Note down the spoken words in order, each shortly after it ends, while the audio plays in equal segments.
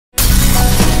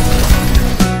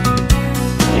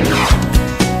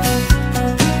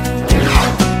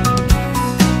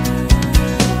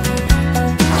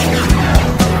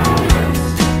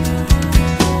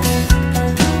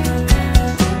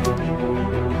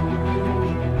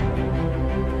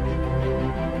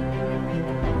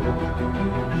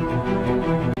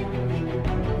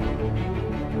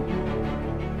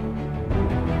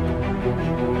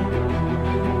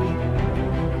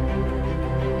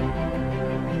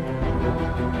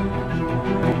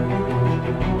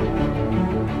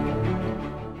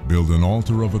an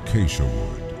altar of acacia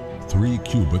wood, 3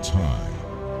 cubits high.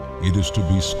 It is to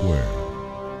be square,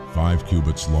 5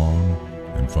 cubits long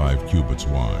and 5 cubits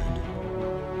wide.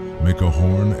 Make a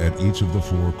horn at each of the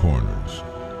 4 corners,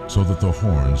 so that the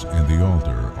horns and the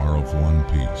altar are of one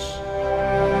piece.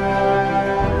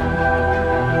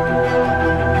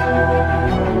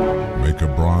 Make a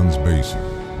bronze basin,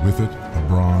 with it a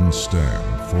bronze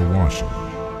stand for washing.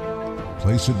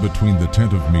 Place it between the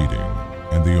tent of meeting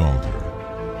and the altar,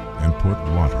 and put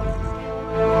water in it.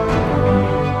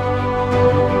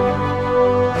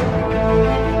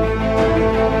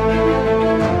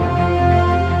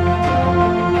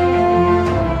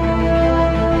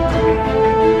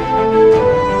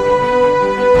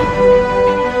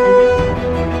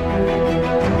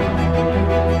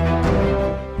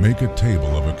 Make a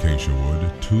table of acacia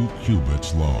wood 2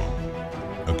 cubits long,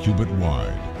 a cubit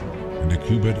wide, and a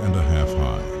cubit and a half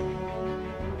high.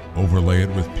 Overlay it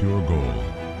with pure gold,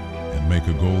 and make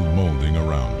a gold molding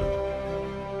around it.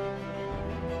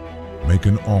 Make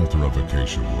an altar of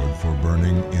acacia wood for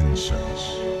burning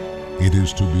incense. It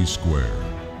is to be square,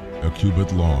 a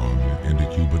cubit long and a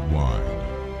cubit wide,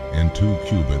 and 2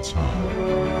 cubits high.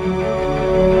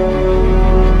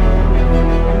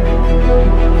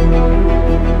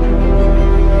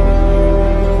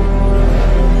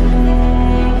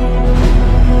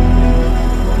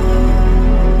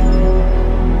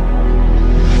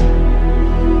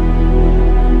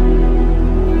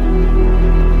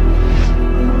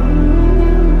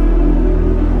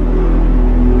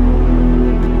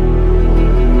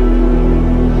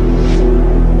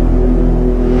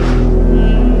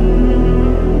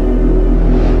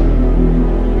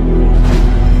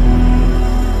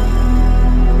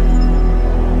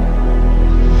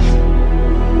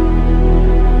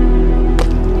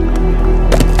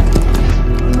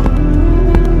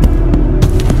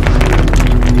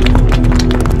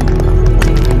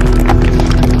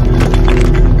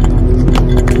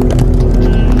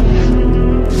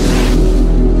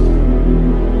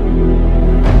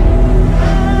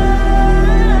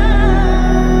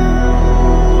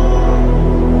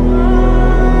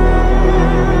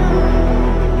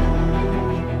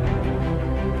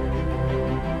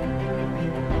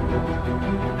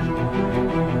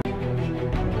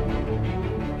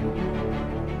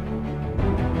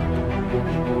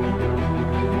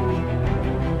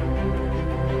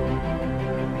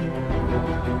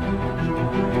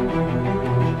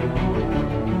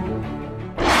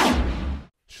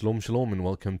 Shalom, shalom, and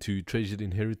welcome to Treasured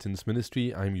Inheritance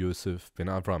Ministry. I'm Yosef Ben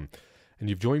Avram, and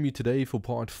you've joined me today for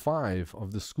part 5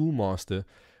 of the Schoolmaster,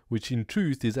 which in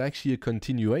truth is actually a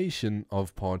continuation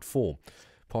of part 4.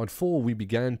 Part 4, we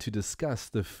began to discuss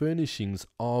the furnishings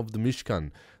of the Mishkan,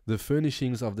 the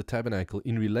furnishings of the Tabernacle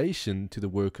in relation to the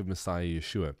work of Messiah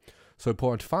Yeshua. So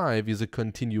part 5 is a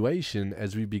continuation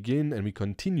as we begin and we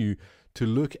continue to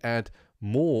look at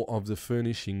more of the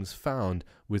furnishings found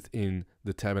within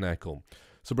the Tabernacle.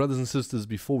 So brothers and sisters,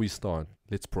 before we start,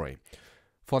 let's pray.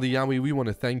 Father Yahweh, we want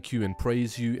to thank you and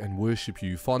praise you and worship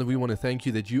you. Father, we want to thank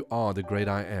you that you are the great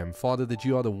I am. Father, that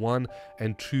you are the one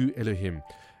and true Elohim.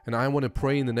 And I want to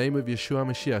pray in the name of Yeshua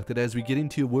Mashiach that as we get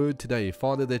into your word today,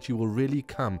 Father, that you will really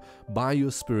come by your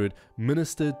Spirit,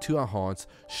 minister to our hearts,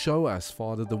 show us,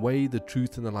 Father, the way, the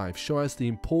truth, and the life. Show us the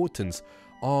importance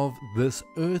of this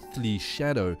earthly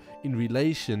shadow in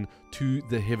relation to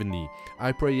the heavenly.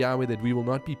 I pray, Yahweh, that we will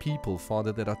not be people,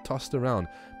 Father, that are tossed around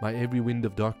by every wind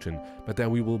of doctrine, but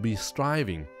that we will be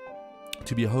striving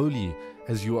to be holy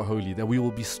as you are holy, that we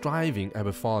will be striving,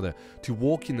 Abba Father, to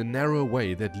walk in the narrow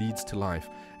way that leads to life.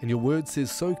 And your word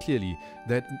says so clearly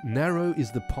that narrow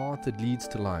is the path that leads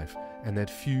to life, and that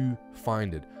few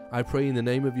find it. I pray in the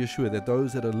name of Yeshua that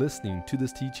those that are listening to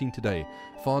this teaching today,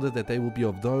 Father, that they will be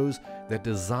of those that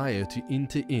desire to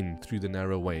enter in through the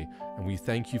narrow way. And we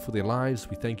thank you for their lives,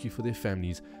 we thank you for their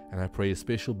families, and I pray a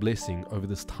special blessing over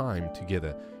this time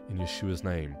together in Yeshua's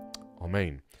name.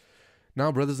 Amen.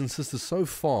 Now, brothers and sisters, so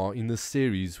far in this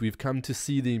series, we've come to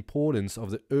see the importance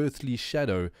of the earthly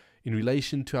shadow in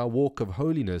relation to our walk of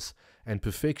holiness and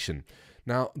perfection.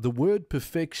 Now, the word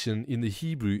perfection in the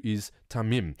Hebrew is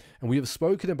tamim, and we have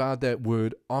spoken about that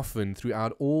word often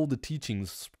throughout all the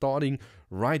teachings, starting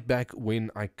right back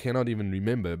when I cannot even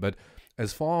remember, but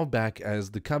as far back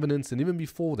as the covenants, and even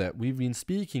before that, we've been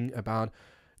speaking about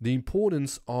the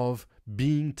importance of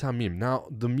being tamim. Now,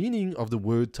 the meaning of the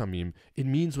word tamim, it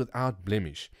means without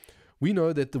blemish. We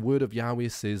know that the word of Yahweh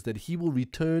says that he will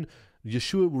return,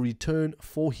 Yeshua will return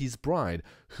for his bride,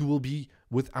 who will be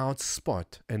without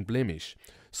spot and blemish.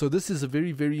 So this is a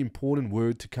very, very important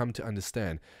word to come to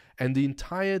understand. And the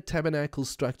entire tabernacle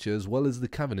structure, as well as the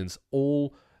covenants,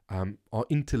 all are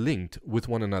interlinked with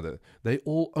one another. They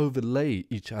all overlay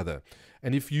each other.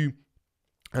 And if you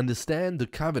understand the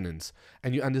covenants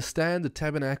and you understand the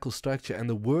tabernacle structure and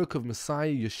the work of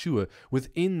Messiah Yeshua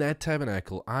within that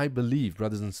tabernacle, I believe,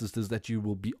 brothers and sisters, that you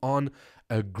will be on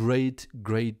a great,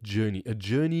 great journey, a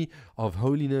journey of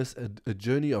holiness, a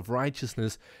journey of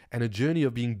righteousness, and a journey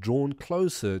of being drawn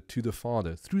closer to the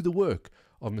Father through the work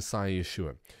of Messiah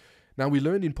Yeshua. Now, we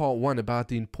learned in part 1 about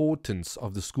the importance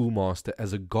of the schoolmaster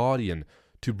as a guardian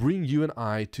to bring you and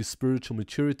I to spiritual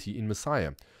maturity in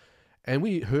Messiah. And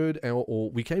we heard, or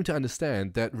we came to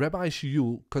understand, that Rabbi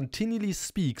Shmuel continually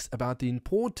speaks about the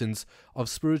importance of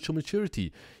spiritual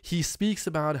maturity. He speaks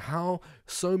about how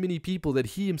so many people that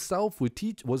he himself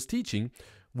was teaching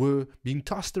were being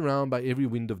tossed around by every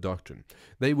wind of doctrine.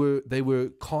 They were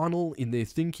carnal in their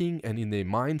thinking and in their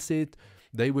mindset.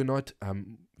 They were not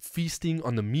feasting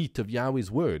on the meat of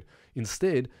Yahweh's word.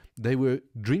 Instead, they were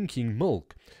drinking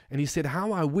milk. And he said,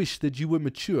 how I wish that you were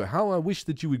mature, how I wish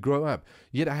that you would grow up.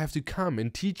 Yet I have to come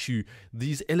and teach you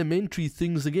these elementary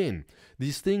things again.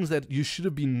 These things that you should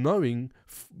have been knowing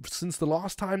since the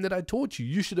last time that I taught you.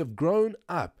 You should have grown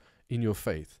up in your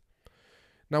faith.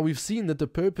 Now, we've seen that the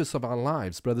purpose of our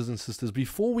lives, brothers and sisters,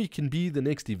 before we can be the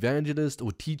next evangelist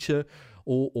or teacher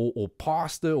or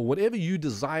pastor or whatever you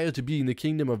desire to be in the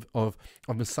kingdom of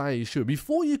Messiah Yeshua,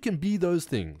 before you can be those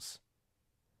things,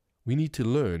 we need to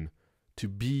learn to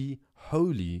be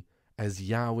holy as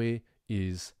Yahweh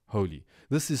is holy.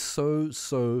 This is so,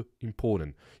 so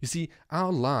important. You see,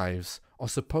 our lives are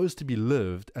supposed to be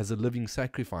lived as a living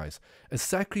sacrifice, a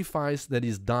sacrifice that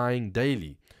is dying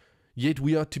daily. Yet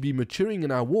we are to be maturing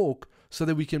in our walk so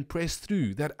that we can press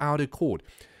through that outer court.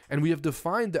 And we have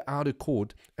defined the outer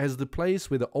court as the place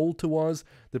where the altar was,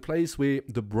 the place where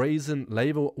the brazen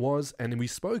laver was, and we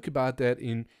spoke about that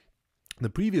in the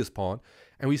previous part,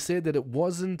 and we said that it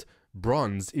wasn't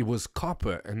bronze, it was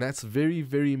copper, and that's very,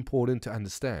 very important to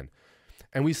understand.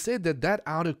 And we said that that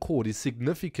outer court is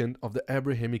significant of the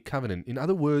Abrahamic covenant. In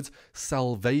other words,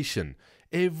 salvation.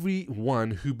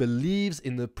 Everyone who believes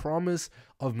in the promise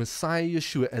of Messiah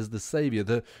Yeshua as the Savior,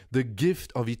 the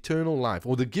gift of eternal life,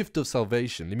 or the gift of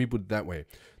salvation, let me put it that way,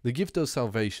 the gift of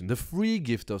salvation, the free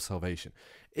gift of salvation.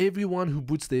 Everyone who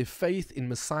puts their faith in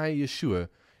Messiah Yeshua,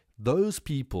 those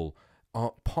people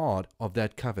are part of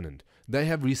that covenant. They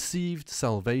have received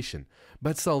salvation.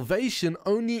 But salvation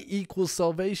only equals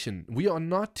salvation. We are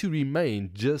not to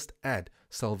remain just at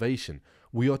salvation.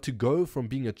 We are to go from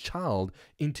being a child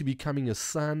into becoming a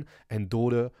son and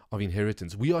daughter of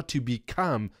inheritance. We are to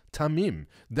become tamim.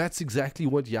 That's exactly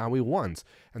what Yahweh wants.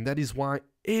 And that is why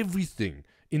everything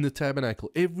in the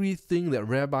tabernacle, everything that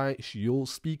Rabbi Shmuel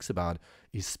speaks about,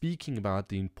 is speaking about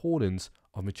the importance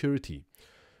of maturity.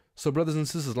 So, brothers and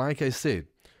sisters, like I said,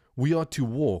 we are to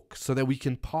walk so that we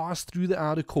can pass through the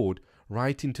outer court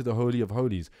right into the Holy of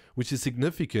Holies, which is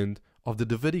significant of the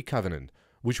Davidic covenant,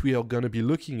 which we are going to be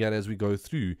looking at as we go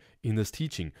through in this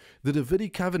teaching. The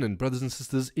Davidic covenant, brothers and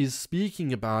sisters, is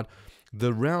speaking about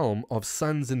the realm of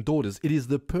sons and daughters. It is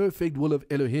the perfect will of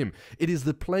Elohim. It is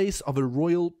the place of a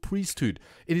royal priesthood.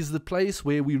 It is the place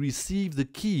where we receive the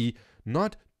key,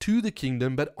 not to the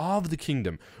kingdom, but of the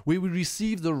kingdom, where we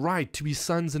receive the right to be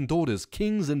sons and daughters,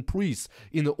 kings and priests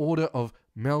in the order of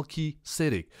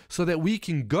Melchizedek, so that we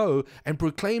can go and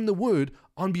proclaim the word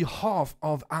on behalf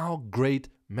of our great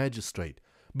magistrate.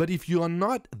 But if you are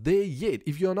not there yet,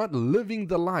 if you're not living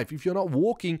the life, if you're not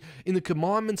walking in the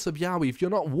commandments of Yahweh, if you're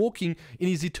not walking in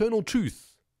His eternal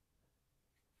truth,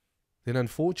 then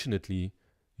unfortunately,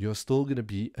 you're still going to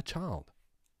be a child,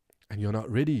 and you're not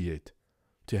ready yet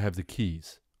to have the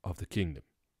keys of the kingdom.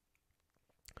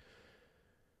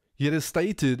 Yet as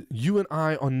stated, you and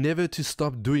I are never to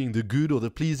stop doing the good or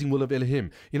the pleasing will of Elohim.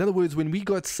 In other words, when we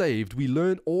got saved, we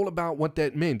learned all about what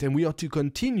that meant, and we are to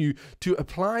continue to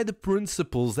apply the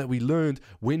principles that we learned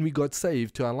when we got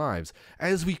saved to our lives.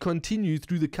 As we continue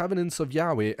through the covenants of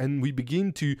Yahweh and we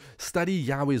begin to study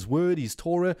Yahweh's word, His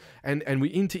Torah, and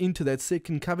we enter into that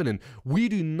second covenant, we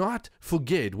do not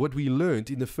forget what we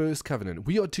learned in the first covenant.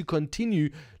 We are to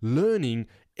continue learning.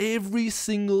 Every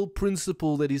single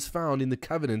principle that is found in the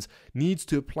covenants needs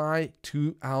to apply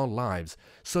to our lives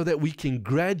so that we can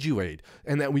graduate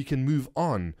and that we can move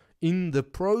on in the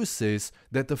process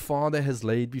that the Father has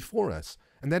laid before us.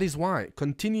 And that is why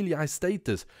continually I state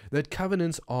this, that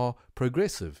covenants are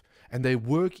progressive. and they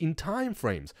work in time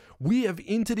frames. We have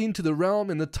entered into the realm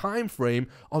and the time frame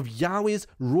of Yahweh's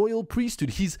royal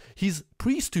priesthood, his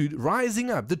priesthood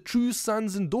rising up, the true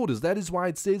sons and daughters. That is why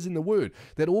it says in the word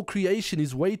that all creation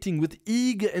is waiting with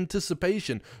eager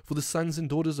anticipation for the sons and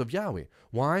daughters of Yahweh.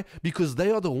 Why? Because they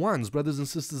are the ones, brothers and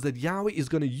sisters, that Yahweh is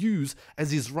going to use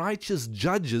as his righteous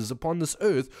judges upon this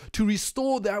earth to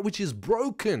restore that which is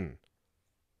broken.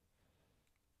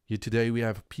 Yet today we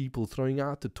have people throwing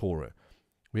out the Torah.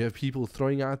 We have people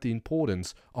throwing out the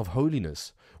importance of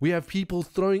holiness. We have people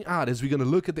throwing out, as we're going to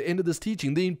look at the end of this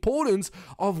teaching, the importance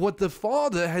of what the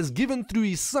Father has given through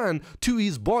his Son to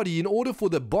his body in order for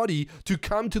the body to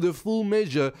come to the full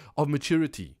measure of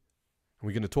maturity. And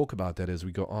we're going to talk about that as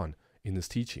we go on in this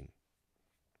teaching.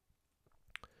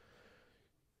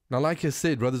 Now, like I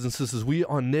said, brothers and sisters, we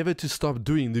are never to stop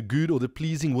doing the good or the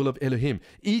pleasing will of Elohim.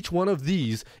 Each one of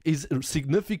these is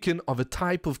significant of a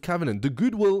type of covenant. The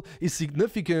good will is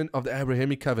significant of the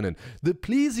Abrahamic covenant. The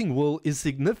pleasing will is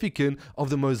significant of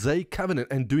the Mosaic covenant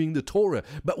and doing the Torah.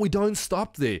 But we don't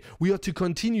stop there. We are to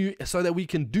continue so that we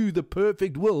can do the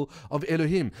perfect will of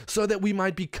Elohim, so that we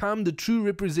might become the true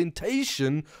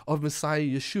representation of Messiah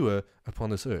Yeshua upon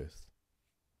this earth.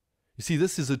 You see,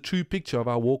 this is a true picture of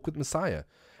our walk with Messiah.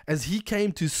 As he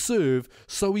came to serve,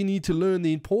 so we need to learn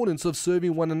the importance of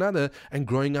serving one another and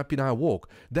growing up in our walk.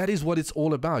 That is what it's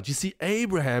all about. You see,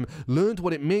 Abraham learned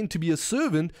what it meant to be a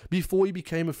servant before he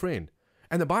became a friend.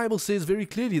 And the Bible says very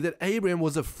clearly that Abraham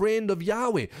was a friend of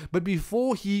Yahweh. But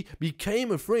before he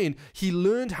became a friend, he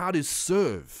learned how to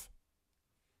serve.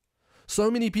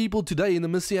 So many people today in the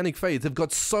Messianic faith have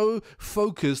got so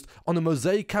focused on the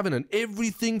Mosaic covenant,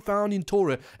 everything found in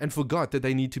Torah, and forgot that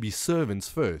they need to be servants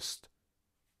first.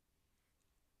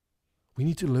 We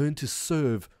need to learn to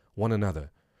serve one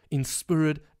another in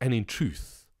spirit and in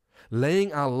truth,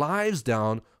 laying our lives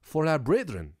down for our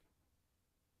brethren.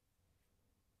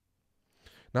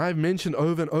 Now, I've mentioned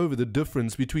over and over the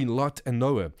difference between Lot and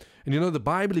Noah. And you know, the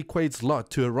Bible equates Lot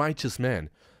to a righteous man.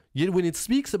 Yet when it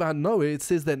speaks about Noah, it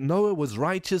says that Noah was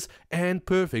righteous and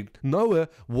perfect. Noah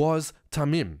was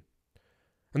Tamim.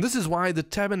 And this is why the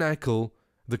tabernacle,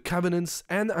 the covenants,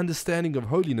 and the understanding of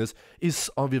holiness is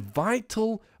of a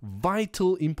vital,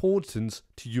 vital importance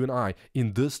to you and I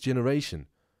in this generation.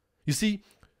 You see,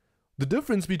 the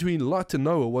difference between Lot and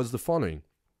Noah was the following.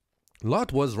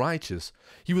 Lot was righteous.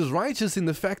 He was righteous in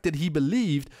the fact that he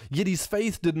believed, yet his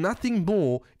faith did nothing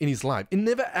more in his life. It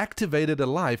never activated a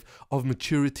life of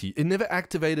maturity. It never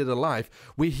activated a life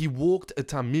where he walked a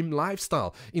Tamim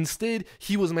lifestyle. Instead,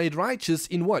 he was made righteous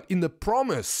in what? In the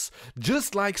promise.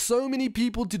 Just like so many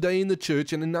people today in the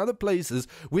church and in other places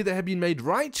where they have been made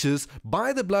righteous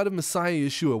by the blood of Messiah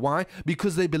Yeshua. Why?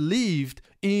 Because they believed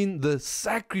in the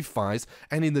sacrifice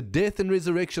and in the death and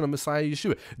resurrection of Messiah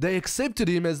Yeshua. They accepted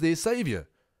him as their Savior,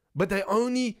 but they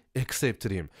only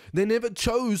accepted him. They never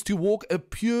chose to walk a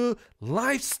pure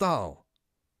lifestyle.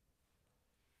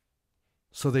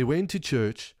 So they went to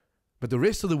church, but the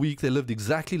rest of the week they lived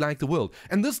exactly like the world.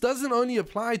 And this doesn't only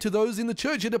apply to those in the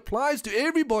church, it applies to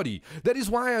everybody. That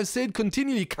is why I said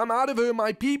continually, come out of her,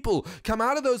 my people. Come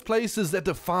out of those places that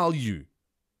defile you.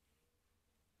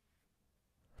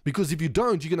 Because if you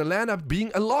don't, you're going to land up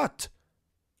being a Lot.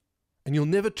 And you'll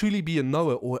never truly be a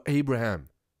Noah or Abraham.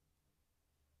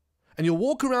 And you'll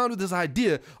walk around with this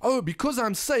idea, oh, because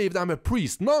I'm saved, I'm a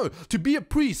priest. No, to be a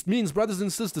priest means, brothers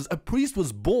and sisters, a priest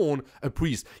was born a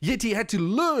priest. Yet he had to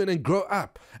learn and grow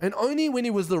up. And only when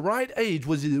he was the right age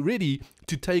was he ready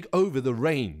to take over the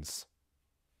reins.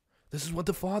 This is what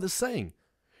the Father's saying.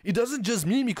 It doesn't just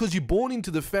mean because you're born into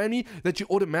the family that you're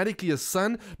automatically a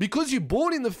son. Because you're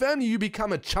born in the family, you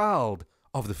become a child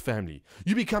of the family.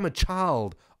 You become a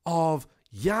child of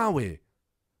Yahweh.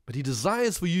 But he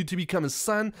desires for you to become a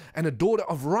son and a daughter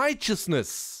of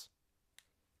righteousness.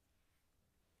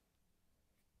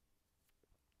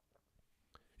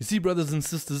 You see, brothers and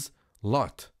sisters,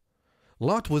 Lot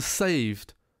was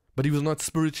saved, but he was not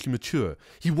spiritually mature.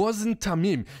 He wasn't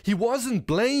Tamim. He wasn't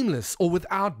blameless or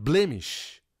without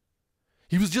blemish.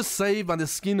 He was just saved by the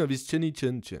skin of his chinny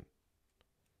chin chin.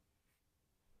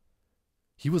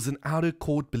 He was an outer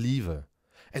court believer.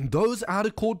 And those outer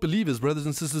court believers, brothers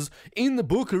and sisters, in the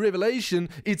book of Revelation,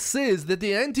 it says that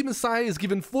the anti-Messiah is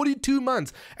given 42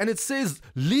 months. And it says,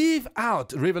 leave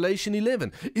out, Revelation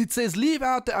 11. It says, leave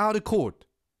out the outer court.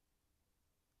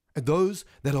 And those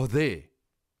that are there.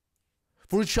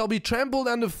 For it shall be trampled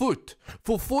underfoot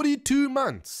for 42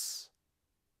 months.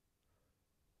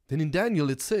 Then in Daniel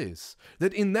it says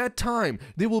that in that time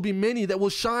there will be many that will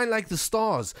shine like the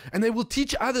stars, and they will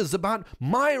teach others about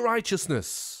my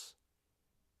righteousness.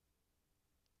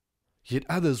 Yet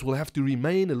others will have to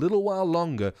remain a little while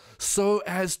longer so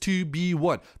as to be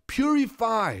what?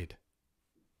 Purified.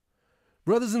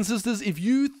 Brothers and sisters, if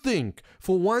you think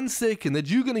for 1 second that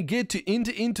you're going to get to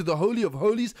enter into the Holy of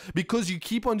Holies because you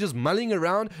keep on just mulling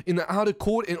around in the outer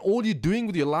court and all you're doing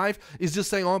with your life is just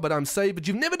saying, oh, but I'm saved, but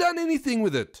you've never done anything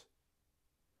with it,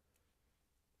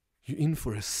 you're in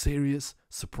for a serious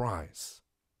surprise.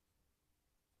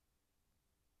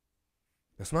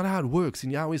 That's not how it works in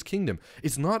Yahweh's kingdom.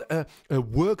 It's not a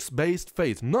works-based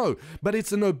faith. No, but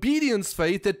it's an obedience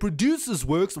faith that produces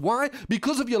works. Why?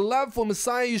 Because of your love for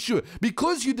Messiah Yeshua.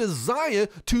 Because you desire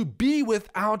to be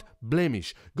without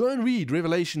blemish. Go and read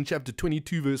Revelation chapter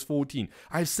 22 verse 14.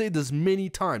 I've said this many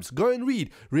times. Go and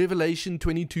read Revelation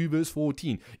 22 verse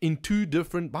 14 in 2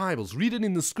 different Bibles. Read it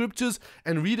in the scriptures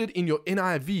and read it in your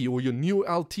NIV or your New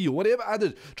LT or whatever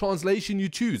other translation you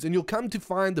choose. And you'll come to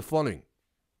find the following.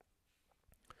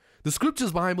 The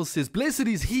Scriptures Bible says, blessed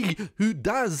is he who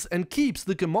does and keeps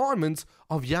the commandments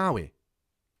of Yahweh,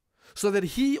 so that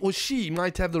he or she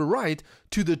might have the right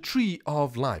to the tree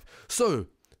of life. So,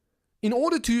 in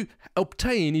order to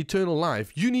obtain eternal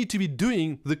life, you need to be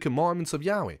doing the commandments of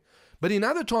Yahweh. But in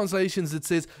other translations it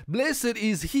says, blessed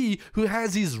is he who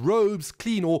has his robes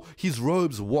clean or his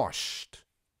robes washed.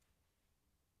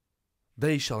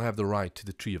 They shall have the right to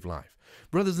the tree of life.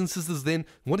 Brothers and sisters, then,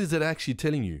 what is it actually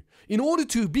telling you? In order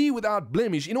to be without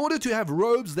blemish, in order to have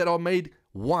robes that are made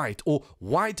white or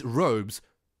white robes,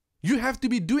 you have to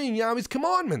be doing Yahweh's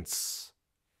commandments.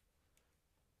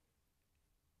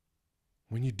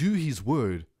 When you do His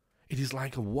word, it is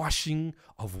like a washing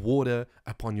of water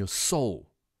upon your soul.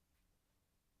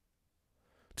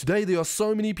 Today there are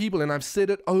so many people, and I've said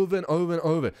it over and over and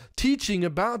over, teaching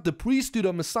about the priesthood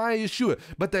of Messiah Yeshua,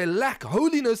 but they lack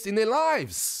holiness in their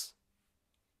lives.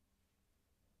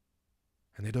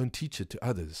 And they don't teach it to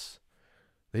others.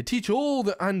 They teach all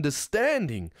the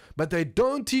understanding, but they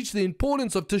don't teach the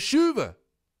importance of teshuvah.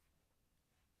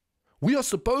 We are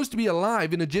supposed to be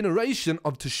alive in a generation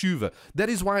of teshuvah. That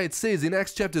is why it says in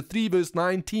Acts chapter 3 verse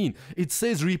 19, it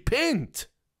says, repent,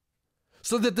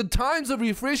 so that the times of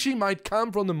refreshing might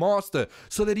come from the Master,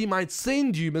 so that He might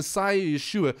send you Messiah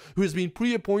Yeshua, who has been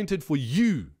pre-appointed for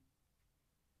you.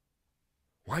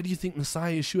 Why do you think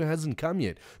Messiah Yeshua hasn't come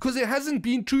yet? Because there hasn't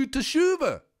been true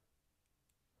teshuvah.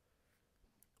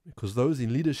 Because those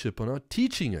in leadership are not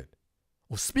teaching it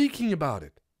or speaking about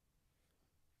it.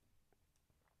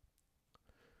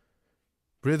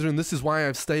 Brethren, this is why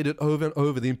I've stated over and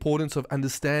over the importance of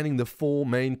understanding the 4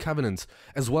 main covenants,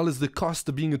 as well as the cost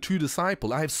of being a true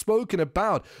disciple. I have spoken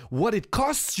about what it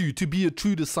costs you to be a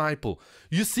true disciple.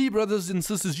 You see, brothers and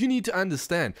sisters, you need to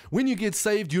understand, when you get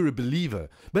saved, you're a believer.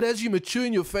 But as you mature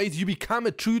in your faith, you become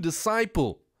a true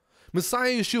disciple.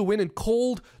 Messiah Yeshua went and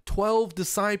called 12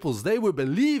 disciples. They were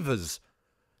believers.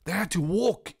 They had to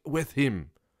walk with Him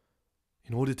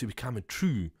in order to become a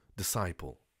true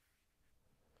disciple.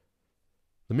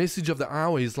 The message of the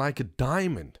hour is like a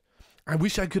diamond. I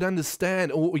wish I could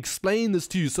understand or explain this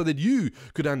to you so that you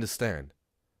could understand.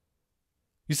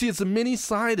 You see, it's a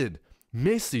many-sided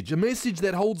message, a message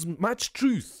that holds much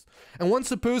truth. And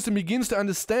once a person begins to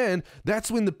understand,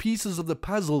 that's when the pieces of the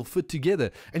puzzle fit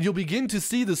together. And you'll begin to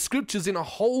see the scriptures in a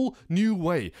whole new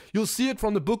way. You'll see it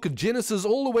from the book of Genesis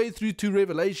all the way through to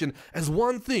Revelation as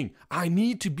one thing. I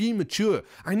need to be mature.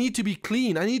 I need to be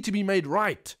clean. I need to be made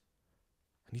right.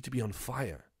 I need to be on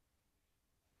fire.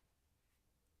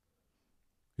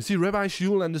 You see, Rabbi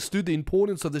Shaul understood the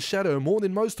importance of the shadow more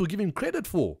than most will give him credit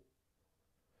for.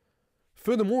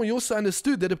 Furthermore, he also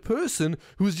understood that a person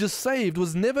who was just saved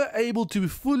was never able to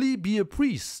fully be a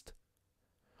priest.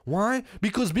 Why?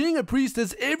 Because being a priest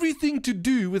has everything to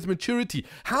do with maturity.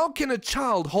 How can a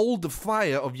child hold the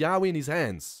fire of Yahweh in his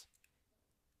hands?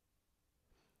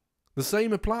 The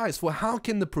same applies for how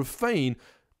can the profane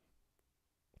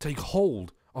take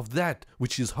hold of that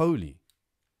which is holy.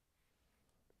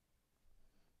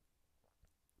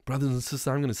 Brothers and sisters,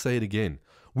 I'm going to say it again.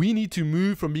 We need to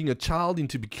move from being a child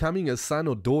into becoming a son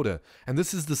or daughter. And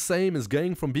this is the same as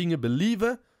going from being a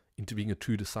believer into being a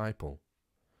true disciple.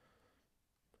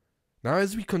 Now,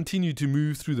 as we continue to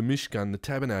move through the Mishkan, the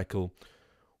Tabernacle,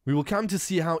 we will come to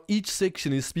see how each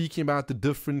section is speaking about the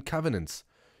different covenants.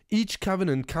 Each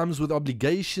covenant comes with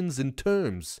obligations and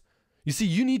terms. You see,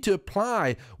 you need to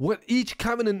apply what each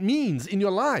covenant means in your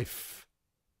life.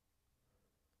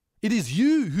 It is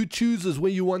you who chooses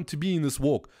where you want to be in this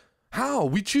walk. How?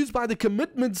 We choose by the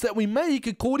commitments that we make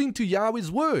according to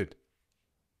Yahweh's word.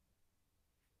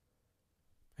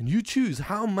 And you choose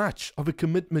how much of a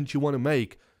commitment you want to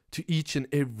make to each and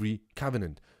every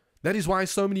covenant. That is why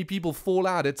so many people fall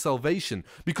out at salvation,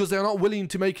 because they're not willing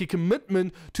to make a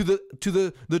commitment to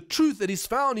the truth that is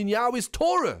found in Yahweh's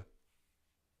Torah.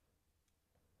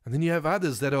 And then you have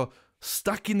others that are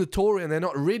stuck in the Torah and they're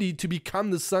not ready to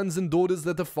become the sons and daughters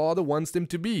that the Father wants them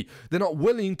to be. They're not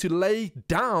willing to lay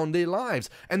down their lives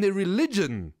and their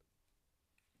religion.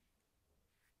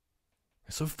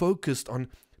 They're so focused on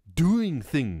doing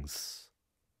things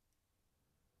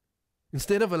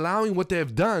instead of allowing what they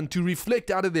have done to reflect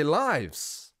out of their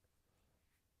lives.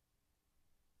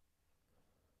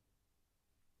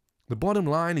 The bottom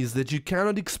line is that you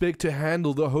cannot expect to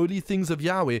handle the holy things of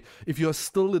Yahweh if you are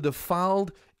still a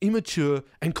defiled, immature,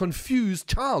 and confused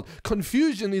child.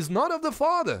 Confusion is not of the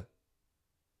Father.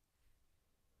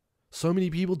 So many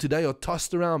people today are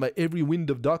tossed around by every wind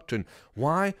of doctrine.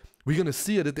 Why? We're going to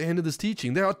see it at the end of this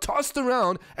teaching. They are tossed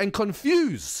around and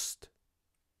confused.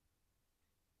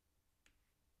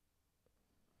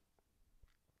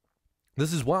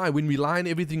 This is why when we line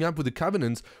everything up with the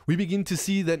covenants, we begin to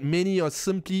see that many are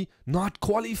simply not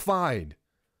qualified.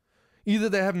 Either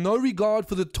they have no regard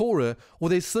for the Torah, or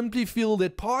they simply feel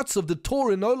that parts of the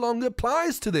Torah no longer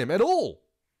applies to them at all.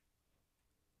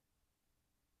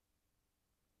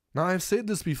 Now, I've said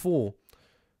this before,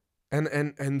 and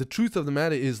the truth of the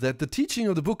matter is that the teaching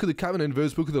of the book of the covenant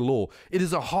versus book of the law, it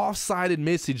is a half-sided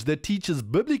message that teaches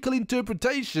biblical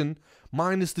interpretation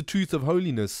minus the truth of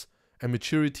holiness and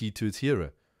maturity to its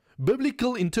hearer.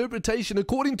 Biblical interpretation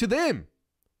according to them,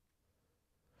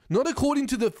 not according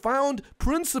to the found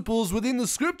principles within the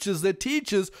scriptures that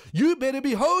teaches you better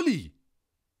be holy.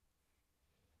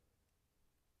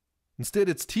 Instead,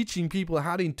 it's teaching people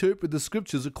how to interpret the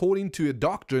scriptures according to a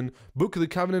doctrine, book of the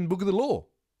covenant, book of the law.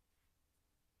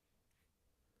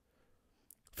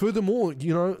 Furthermore,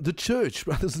 the church,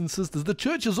 brothers and sisters, the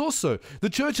church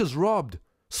has robbed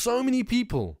so many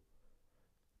people.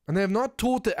 And they have not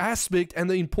taught the aspect and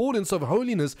the importance of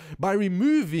holiness by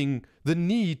removing the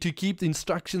need to keep the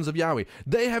instructions of Yahweh.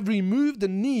 They have removed the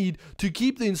need to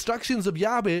keep the instructions of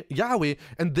Yahweh,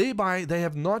 and thereby they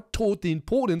have not taught the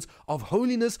importance of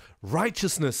holiness,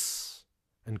 righteousness,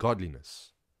 and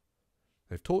godliness.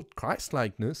 They've taught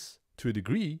Christ-likeness to a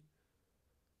degree,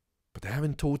 but they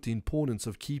haven't taught the importance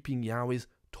of keeping Yahweh's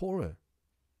Torah.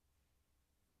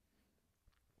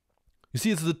 You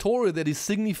see, it's the Torah that is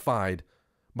signified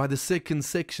by the second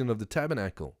section of the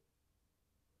tabernacle.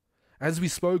 As we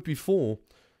spoke before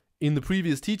in the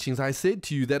previous teachings, I said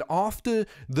to you that after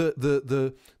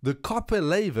the copper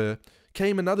laver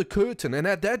came another curtain, and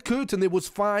at that curtain there was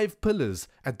 5 pillars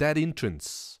at that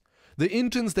entrance. The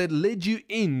entrance that led you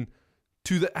in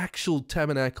to the actual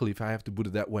tabernacle, if I have to put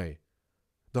it that way,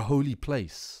 the holy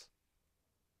place.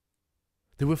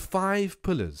 There were 5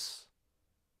 pillars.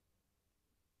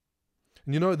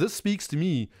 And this speaks to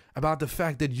me about the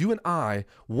fact that you and I,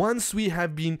 once we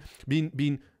have been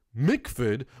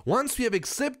mikved, once we have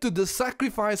accepted the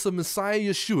sacrifice of Messiah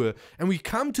Yeshua, and we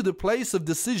come to the place of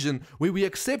decision where we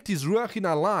accept His Ruach in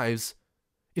our lives,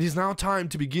 it is now time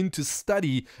to begin to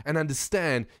study and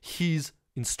understand His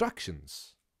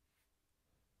instructions.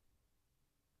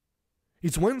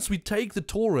 It's once we take the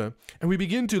Torah and we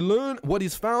begin to learn what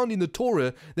is found in the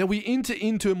Torah that we enter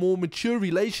into a more mature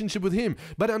relationship with Him.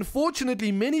 But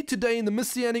unfortunately, many today in the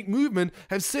Messianic movement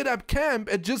have set up camp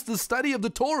at just the study of the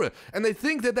Torah, and they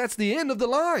think that that's the end of the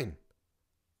line.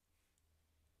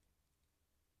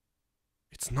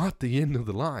 It's not the end of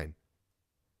the line.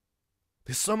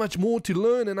 There's so much more to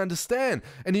learn and understand.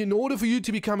 And in order for you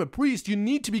to become a priest, you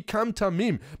need to become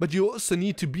tamim. But you also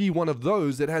need to be one of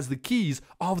those that has the keys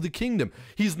of the kingdom.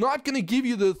 He's not going to give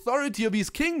you the authority of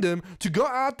His kingdom to go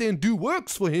out there and do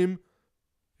works for Him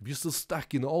if you're still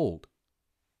stuck in the old.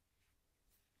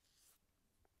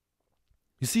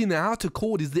 You see, in the outer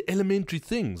court is the elementary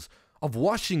things of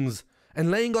washings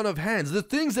and laying on of hands, the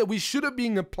things that we should have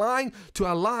been applying to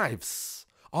our lives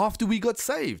after we got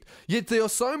saved. Yet there are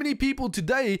so many people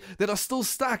today that are still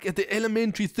stuck at the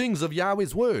elementary things of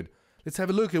Yahweh's word. Let's have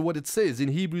a look at what it says in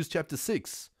Hebrews chapter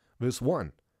 6, verse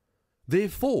 1.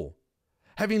 Therefore,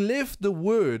 having left the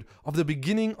word of the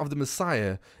beginning of the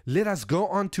Messiah, let us go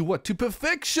on to what? To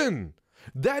perfection.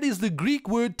 That is the Greek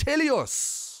word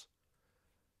teleos.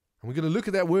 And we're going to look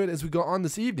at that word as we go on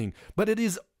this evening. But it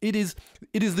is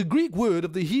the Greek word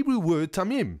of the Hebrew word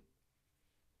tamim.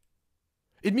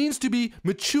 It means to be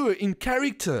mature in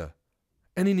character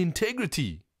and in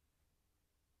integrity.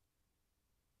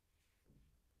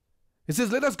 It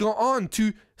says, let us go on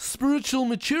to spiritual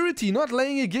maturity, not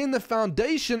laying again the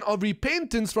foundation of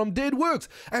repentance from dead works,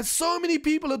 as so many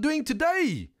people are doing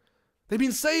today. They've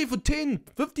been saved for 10,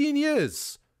 15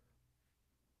 years,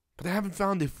 but they haven't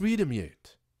found their freedom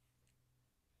yet.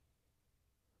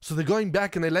 So they're going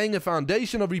back and they're laying a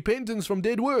foundation of repentance from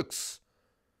dead works.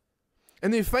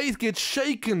 And their faith gets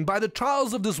shaken by the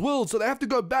trials of this world. So they have to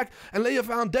go back and lay a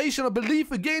foundation of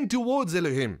belief again towards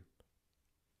Elohim.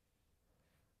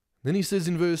 Then he says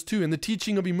in verse 2, and the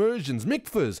teaching of immersions,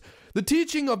 mikvahs, the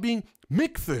teaching of being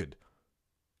mikvahed,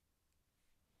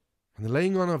 and the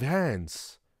laying on of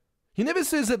hands. He never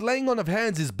says that laying on of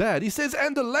hands is bad. He says,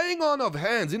 and the laying on of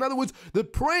hands. In other words, the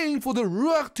praying for the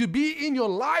Ruach to be in your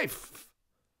life.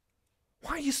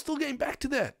 Why are you still going back to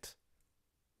that?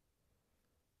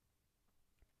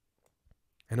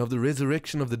 And of the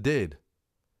resurrection of the dead,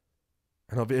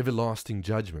 and of everlasting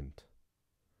judgment.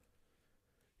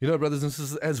 You know, brothers and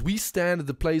sisters, as we stand at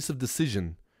the place of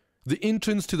decision, the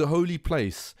entrance to the holy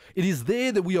place, it is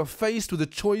there that we are faced with a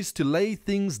choice to lay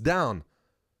things down.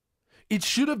 It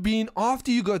should have been after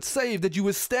you got saved that you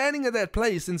were standing at that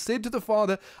place and said to the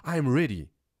Father, I am ready.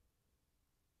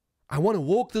 I want to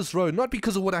walk this road, not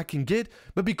because of what I can get,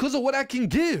 but because of what I can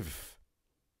give.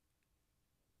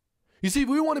 You see, if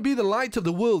we want to be the light of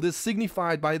the world as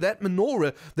signified by that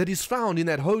menorah that is found in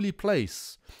that holy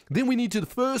place, then we need to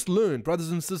first learn, brothers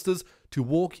and sisters, to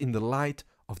walk in the light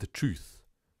of the truth,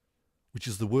 which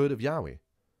is the word of Yahweh.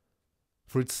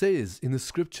 For it says in the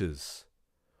scriptures,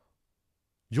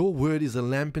 your word is a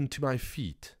lamp unto my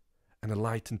feet and a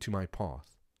light unto my path.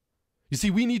 You see,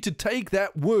 we need to take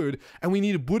that word and we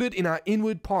need to put it in our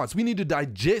inward parts. We need to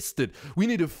digest it. We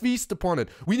need to feast upon it.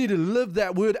 We need to live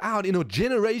that word out in a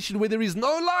generation where there is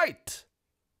no light.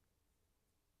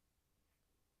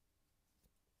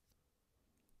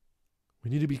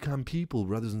 We need to become people,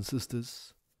 brothers and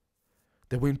sisters,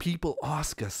 that when people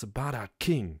ask us about our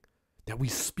King, that we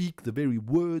speak the very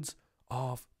words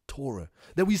of Torah,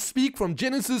 that we speak from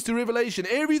Genesis to Revelation.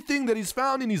 Everything that is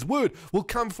found in His Word will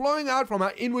come flowing out from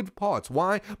our inward parts.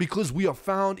 Why? Because we are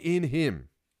found in Him.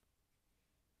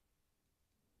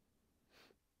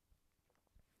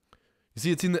 You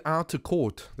see, it's in the outer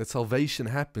court that salvation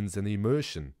happens and the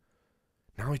immersion.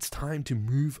 Now it's time to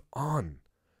move on.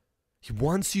 He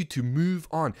wants you to move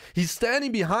on. He's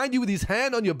standing behind you with His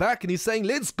hand on your back and He's saying,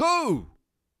 let's go.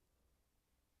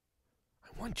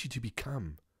 I want you to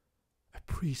become a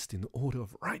priest in the order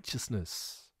of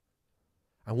righteousness.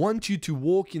 I want you to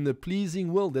walk in the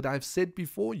pleasing will that I've set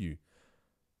before you.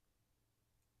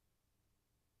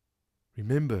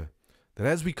 Remember that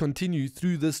as we continue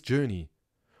through this journey,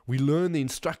 we learn the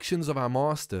instructions of our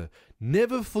Master,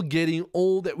 never forgetting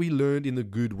all that we learned in the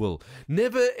good will,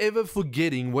 never ever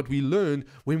forgetting what we learned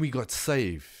when we got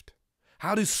saved.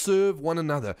 How to serve one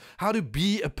another, how to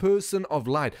be a person of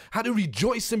light, how to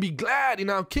rejoice and be glad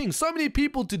in our King. So many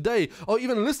people today are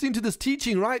even listening to this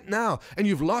teaching right now and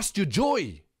you've lost your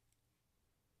joy.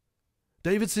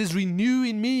 David says, renew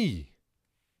in me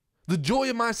the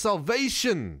joy of my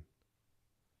salvation.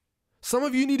 Some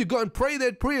of you need to go and pray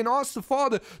that prayer and ask the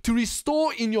Father to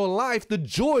restore in your life the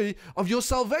joy of your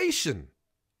salvation,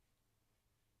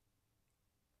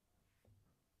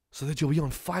 so that you'll be on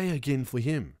fire again for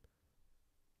Him.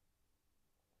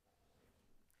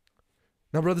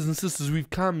 Now, brothers and sisters,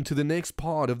 we've come to the next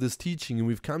part of this teaching, and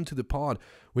we've come to the part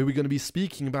where we're going to be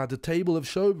speaking about the table of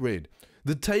showbread,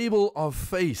 the table of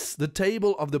face, the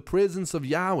table of the presence of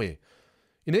Yahweh.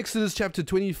 In Exodus chapter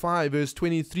 25, verse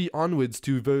 23 onwards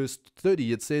to verse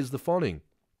 30, it says the following.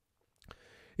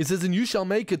 It says, and you shall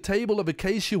make a table of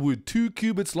acacia wood, 2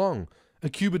 cubits long, a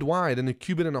cubit wide, and a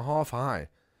cubit and a half high.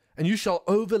 And you shall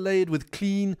overlay it with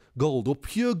clean gold, or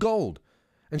pure gold,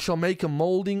 and shall make a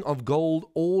molding of gold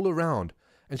all around,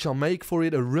 and shall make for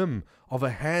it a rim of a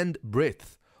hand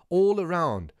breadth all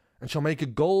around, and shall make a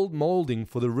gold molding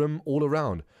for the rim all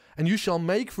around. And you shall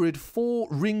make for it 4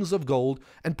 rings of gold,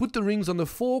 and put the rings on the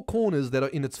 4 corners that are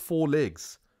in its 4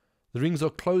 legs. The rings are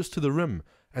close to the rim,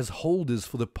 as holders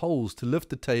for the poles to lift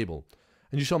the table.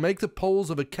 And you shall make the poles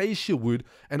of acacia wood,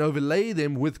 and overlay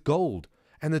them with gold.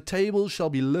 And the table shall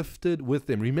be lifted with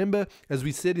them. Remember, as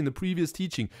we said in the previous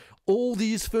teaching, all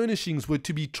these furnishings were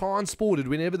to be transported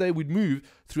whenever they would move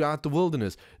throughout the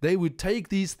wilderness. They would take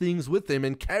these things with them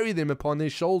and carry them upon their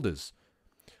shoulders.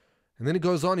 And then it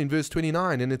goes on in verse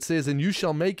 29, and it says, and you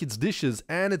shall make its dishes,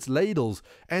 and its ladles,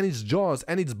 and its jars,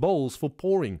 and its bowls for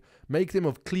pouring. Make them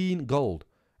of clean gold.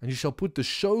 And you shall put the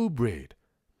showbread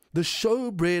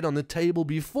on the table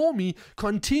before me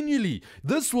continually.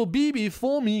 This will be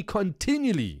before me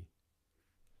continually.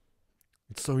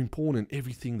 It's so important,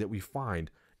 everything that we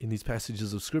find in these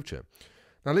passages of Scripture.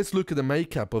 Now let's look at the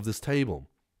makeup of this table.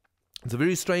 It's a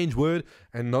very strange word,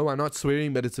 and no, I'm not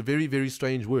swearing, but it's a very, very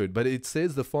strange word. But it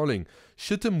says the following,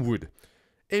 shittim wood.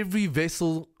 Every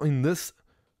vessel in this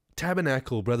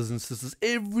tabernacle, brothers and sisters,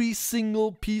 every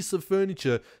single piece of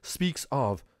furniture speaks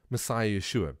of Messiah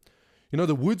Yeshua. You know,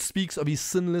 the wood speaks of his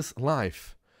sinless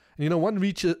life. And you know, one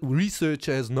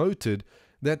researcher has noted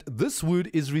that this wood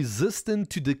is resistant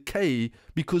to decay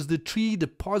because the tree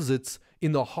deposits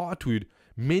in the heartwood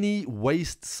many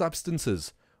waste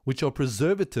substances, which are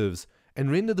preservatives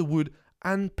and render the wood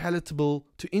unpalatable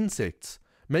to insects,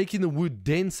 making the wood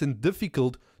dense and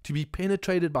difficult to be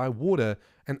penetrated by water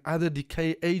and other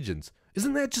decay agents.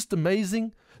 Isn't that just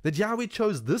amazing that Yahweh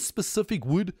chose this specific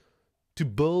wood to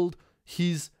build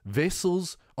his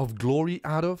vessels of glory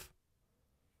out of?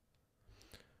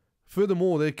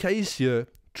 Furthermore, the acacia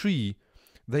tree,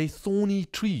 they're thorny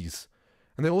trees,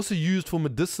 and they're also used for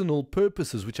medicinal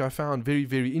purposes, which I found very,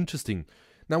 very interesting.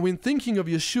 Now, when thinking of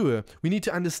Yeshua, we need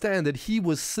to understand that he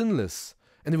was sinless,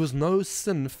 and there was no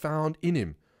sin found in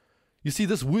him. You see,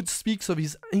 this wood speaks of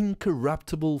his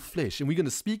incorruptible flesh, and we're going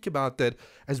to speak about that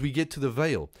as we get to the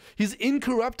veil. His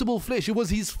incorruptible flesh, it was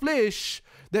his flesh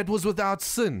that was without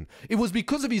sin. It was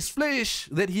because of his flesh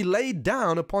that he laid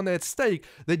down upon that stake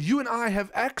that you and I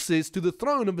have access to the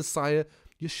throne of Messiah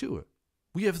Yeshua.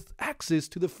 We have access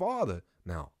to the Father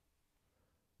now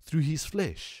through his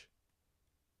flesh.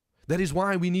 That is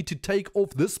why we need to take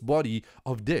off this body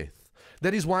of death.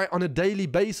 That is why on a daily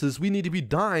basis we need to be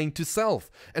dying to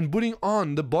self and putting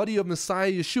on the body of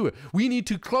Messiah Yeshua. We need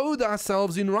to clothe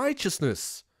ourselves in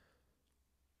righteousness.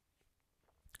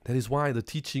 That is why the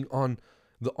teaching on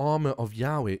the armor of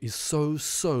Yahweh is so,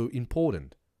 so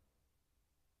important.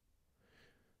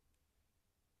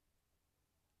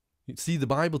 You see, the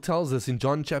Bible tells us in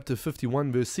John chapter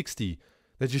 51 verse 60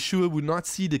 that Yeshua would not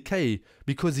see decay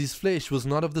because his flesh was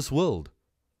not of this world.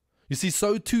 You see,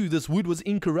 so too this wood was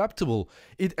incorruptible.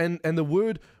 And the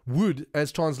word wood,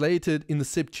 as translated in the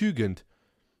Septuagint,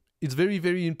 is very,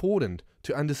 very important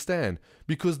to understand,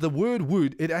 because the word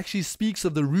wood, it actually speaks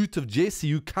of the root of Jesse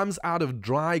who comes out of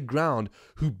dry ground,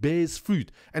 who bears fruit.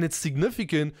 And it's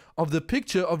significant of the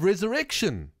picture of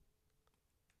resurrection.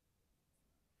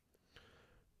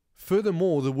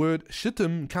 Furthermore, the word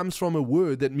shittim comes from a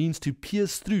word that means to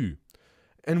pierce through.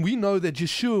 And we know that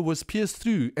Yeshua was pierced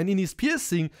through, and in his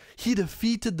piercing, he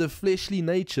defeated the fleshly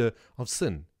nature of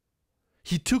sin.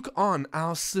 He took on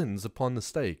our sins upon the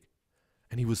stake,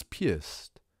 and he was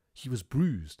pierced, he was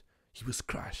bruised, he was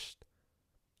crushed,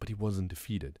 but he wasn't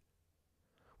defeated.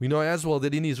 We know as well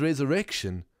that in his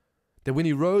resurrection, that when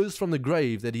he rose from the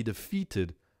grave, that he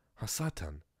defeated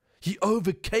Satan. He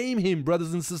overcame him,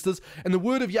 brothers and sisters, and the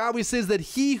word of Yahweh says that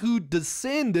he who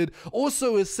descended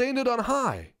also ascended on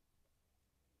high.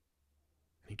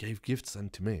 He gave gifts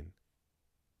unto men.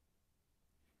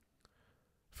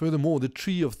 Furthermore, the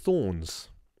tree of thorns.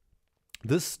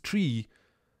 This tree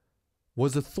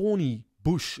was a thorny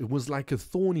bush. It was like a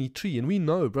thorny tree. And we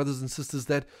know, brothers and sisters,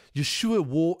 that Yeshua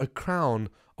wore a crown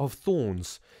of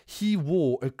thorns. He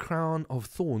wore a crown of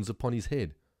thorns upon his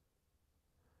head.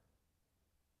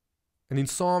 And in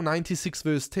Psalm 96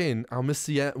 verse 10, our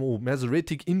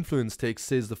Masoretic influence text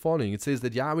says the following. It says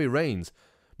that Yahweh reigns.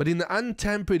 But in the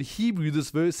untampered Hebrew, this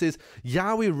verse says,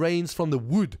 Yahweh reigns from the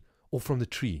wood or from the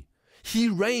tree. He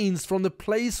reigns from the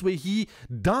place where he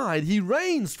died. He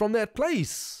reigns from that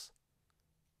place.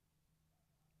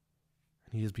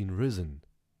 And he has been risen.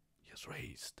 He has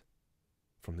raised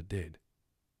from the dead.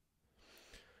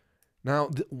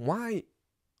 Now, why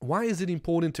is it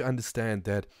important to understand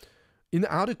that in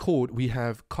the outer court we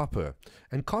have copper?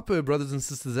 And copper, brothers and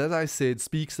sisters, as I said,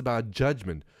 speaks about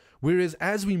judgment. Whereas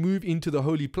as we move into the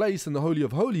holy place and the Holy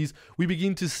of Holies, we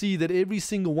begin to see that every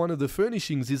single one of the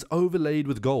furnishings is overlaid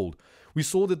with gold. We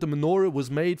saw that the menorah was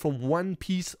made from one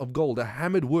piece of gold, a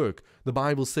hammered work, the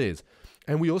Bible says.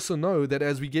 And we also know that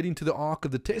as we get into the Ark of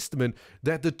the Testament,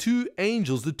 that the two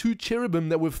angels, the two cherubim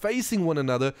that were facing one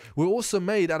another, were also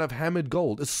made out of hammered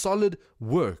gold, a solid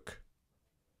work.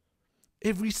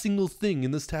 Every single thing in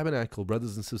this tabernacle,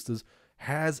 brothers and sisters,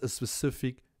 has a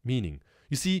specific meaning.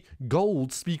 You see,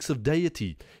 gold speaks of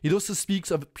deity. It also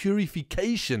speaks of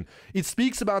purification. It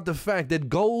speaks about the fact that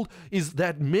gold is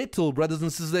that metal, brothers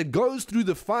and sisters, that goes through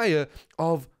the fire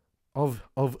of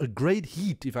a great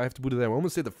heat, if I have to put it that way. I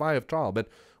almost said the fire of trial, but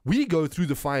we go through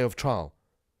the fire of trial.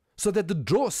 So that the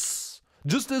dross,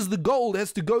 just as the gold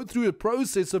has to go through a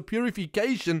process of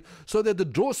purification so that the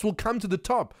dross will come to the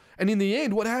top. And in the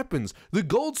end, what happens? The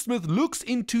goldsmith looks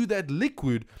into that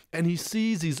liquid and he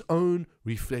sees his own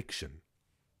reflection.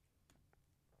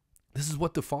 This is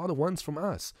what the Father wants from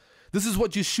us. This is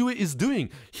what Yeshua is doing.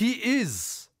 He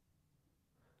is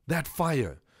that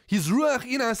fire. His Ruach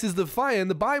in us is the fire.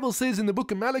 And the Bible says in the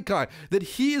book of Malachi that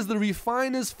he is the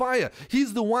refiner's fire.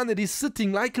 He's the one that is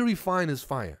sitting like a refiner's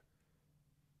fire,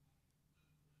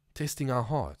 testing our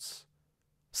hearts,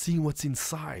 seeing what's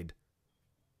inside.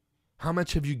 How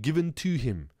much have you given to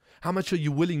him? How much are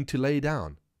you willing to lay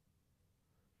down?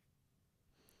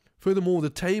 Furthermore, the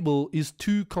table is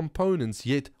two components,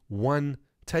 yet one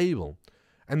table.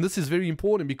 And this is very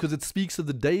important because it speaks of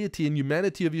the deity and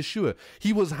humanity of Yeshua.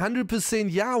 He was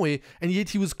 100% Yahweh, and yet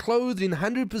he was clothed in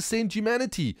 100%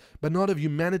 humanity, but not of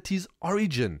humanity's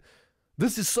origin.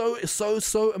 This is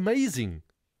so amazing.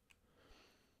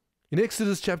 In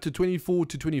Exodus chapter 24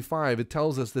 to 25, it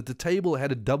tells us that the table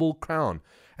had a double crown.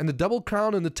 And the double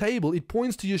crown on the table, it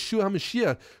points to Yeshua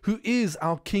HaMashiach, who is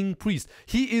our king priest.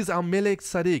 He is our Melech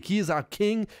Tzaddik. He is our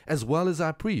king as well as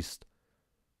our priest.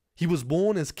 He was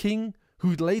born as king, who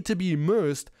would later be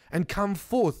immersed and come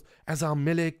forth as our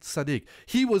Melech Tzaddik.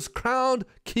 He was crowned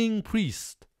king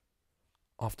priest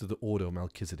after the order of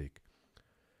Melchizedek.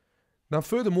 Now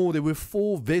furthermore, there were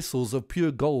 4 vessels of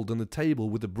pure gold on the table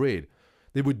with the bread.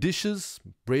 There were dishes,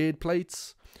 bread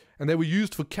plates, and they were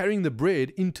used for carrying the bread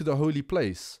into the holy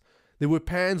place. There were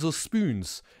pans or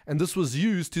spoons, and this was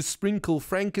used to sprinkle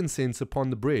frankincense upon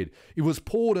the bread. It was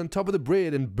poured on top of the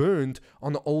bread and burned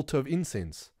on the altar of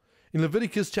incense. In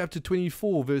Leviticus chapter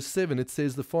 24, verse 7, it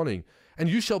says the following, "And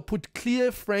you shall put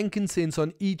clear frankincense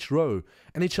on each row,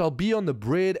 and it shall be on the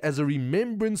bread as a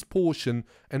remembrance portion,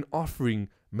 an offering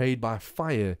made by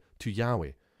fire to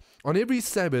Yahweh. On every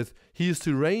Sabbath he is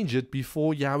to range it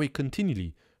before Yahweh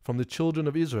continually from the children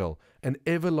of Israel, an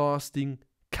everlasting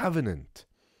covenant."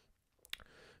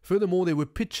 Furthermore, there were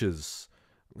pitchers,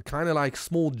 kind of like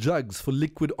small jugs for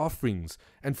liquid offerings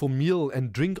and for meal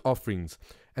and drink offerings.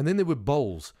 And then there were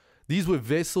bowls. These were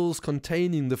vessels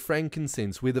containing the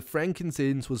frankincense, where the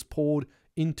frankincense was poured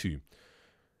into.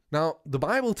 Now, the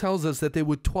Bible tells us that there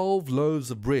were 12 loaves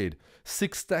of bread,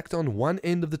 6 stacked on one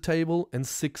end of the table and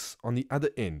 6 on the other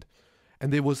end.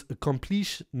 And there was a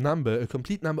complete number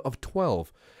of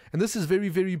 12. And this is very,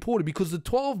 very important because the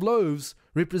 12 loaves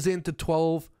represent the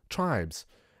 12 tribes.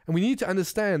 And we need to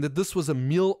understand that this was a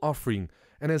meal offering.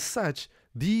 And as such,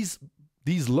 these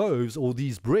loaves or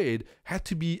these bread had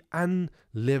to be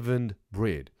unleavened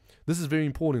bread. This is very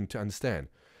important to understand.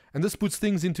 And this puts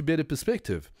things into better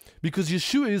perspective because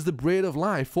Yeshua is the bread of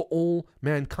life for all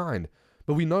mankind.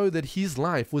 But we know that his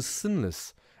life was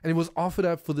sinless and it was offered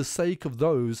up for the sake of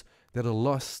those that are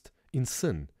lost in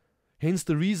sin. Hence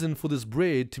the reason for this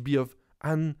bread to be of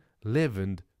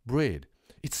unleavened bread.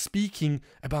 It's speaking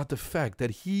about the fact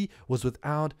that he was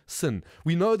without sin.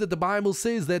 We know that the Bible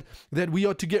says that we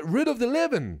are to get rid of the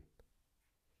leaven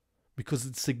because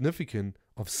it's significant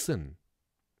of sin.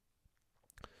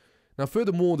 Now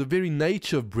furthermore, the very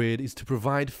nature of bread is to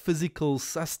provide physical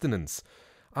sustenance.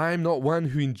 I am not one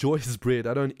who enjoys bread.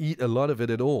 I don't eat a lot of it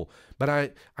at all. But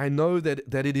I know that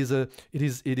it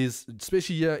is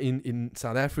especially here in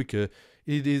South Africa,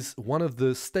 it is one of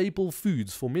the staple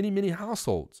foods for many, many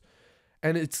households.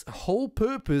 And its whole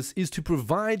purpose is to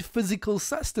provide physical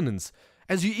sustenance.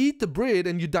 As you eat the bread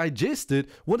and you digest it,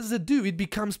 what does it do? It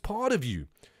becomes part of you.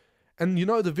 And you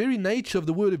know, the very nature of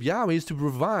the word of Yahweh is to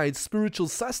provide spiritual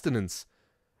sustenance.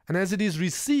 And as it is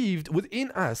received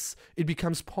within us, it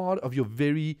becomes part of your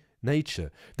very nature.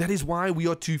 That is why we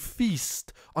are to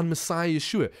feast on Messiah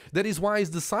Yeshua. That is why his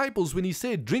disciples, when he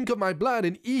said, "Drink of my blood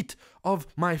and eat of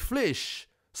my flesh,"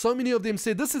 so many of them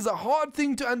said, "This is a hard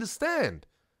thing to understand."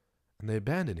 And they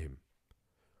abandoned him.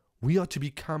 We are to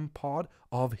become part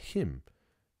of him.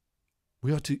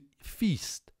 We are to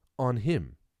feast on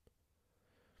him.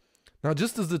 Now,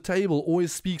 just as the table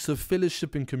always speaks of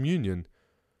fellowship and communion,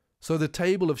 so the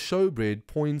table of showbread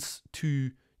points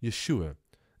to Yeshua.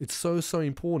 It's so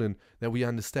important that we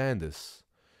understand this.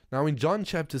 Now, in John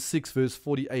chapter 6, verse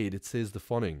 48, it says the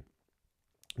following.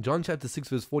 John chapter 6,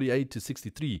 verse 48 to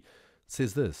 63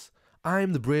 says this, "I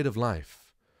am the bread of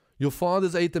life. Your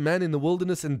fathers ate the manna in the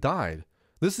wilderness and died.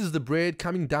 This is the bread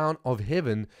coming down of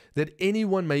heaven, that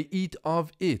anyone may eat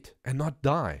of it and not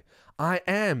die. I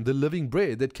am the living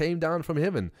bread that came down from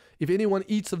heaven. If anyone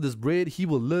eats of this bread, he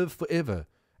will live forever.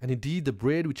 And indeed, the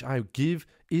bread which I give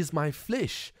is my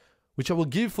flesh, which I will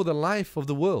give for the life of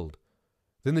the world."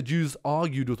 Then the Jews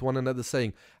argued with one another,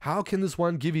 saying, "How can this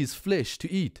one give his flesh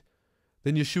to eat?"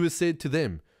 Then Yeshua said to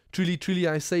them, "Truly, truly,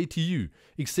 I say to you,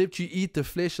 except you eat the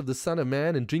flesh of the Son of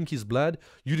Man and drink his blood,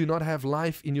 you do not have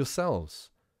life in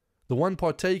yourselves. The one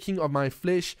partaking of my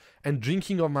flesh and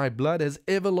drinking of my blood has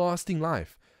everlasting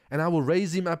life, and I will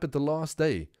raise him up at the last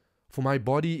day. For my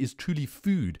body is truly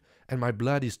food, and my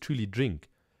blood is truly drink.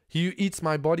 He who eats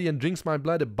my body and drinks my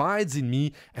blood abides in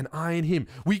me, and I in him."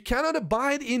 We cannot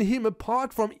abide in him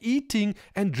apart from eating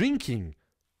and drinking.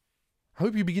 I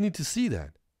hope you're beginning to see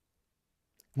that.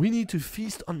 We need to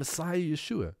feast on Messiah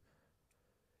Yeshua.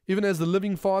 Even as the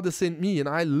living Father sent me, and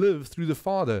I live through the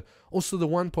Father, also the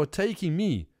one partaking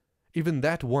me even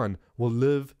that one will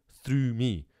live through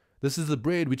me. This is the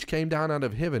bread which came down out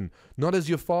of heaven. Not as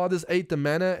your fathers ate the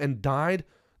manna and died,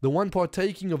 the one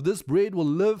partaking of this bread will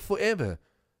live forever.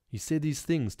 He said these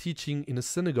things, teaching in a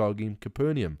synagogue in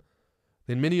Capernaum.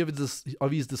 Then many of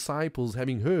his disciples,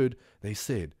 having heard, they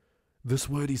said, "This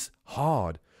word is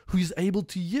hard. Who is able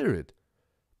to hear it?"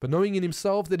 But knowing in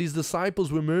himself that his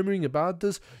disciples were murmuring about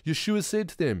this, Yeshua said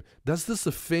to them, "Does this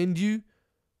offend you?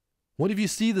 What if you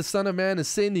see the Son of Man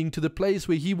ascending to the place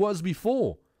where he was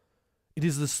before? It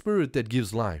is the Spirit that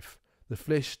gives life. The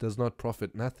flesh does not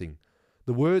profit nothing.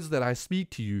 The words that I speak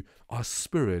to you are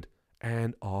spirit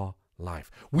and are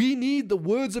life." We need the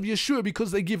words of Yeshua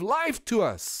because they give life to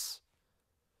us.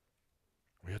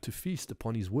 We are to feast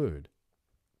upon his word.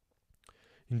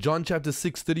 In John chapter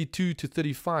 6, 32 to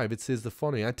 35, it says the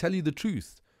following, "I tell you the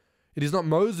truth. It is not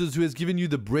Moses who has given you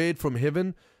the bread from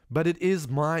heaven, but it is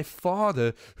my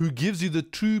Father who gives you the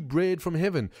true bread from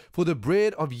heaven. For the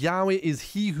bread of Yahweh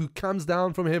is he who comes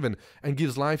down from heaven and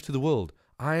gives life to the world.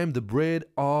 I am the bread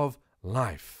of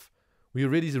life." We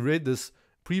already read this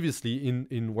previously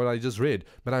in what I just read,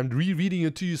 but I'm rereading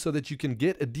it to you so that you can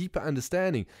get a deeper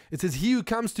understanding. It says, "He who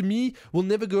comes to me will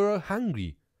never go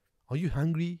hungry." Are you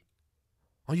hungry?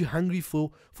 Are you hungry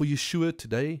for Yeshua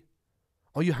today?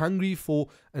 Are you hungry for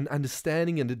an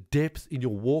understanding and a depth in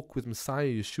your walk with Messiah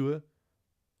Yeshua?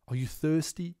 Are you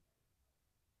thirsty?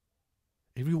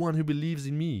 Everyone who believes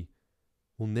in me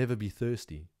will never be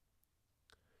thirsty.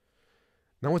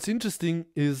 Now what's interesting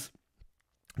is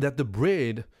that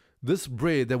this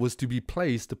bread that was to be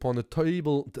placed upon the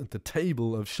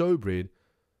table of showbread,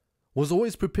 was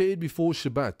always prepared before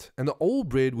Shabbat, and the old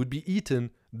bread would be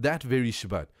eaten that very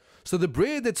Shabbat. So the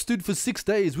bread that stood for 6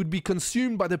 days would be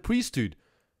consumed by the priesthood.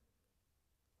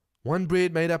 One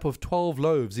bread made up of 12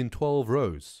 loaves in 12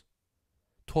 rows.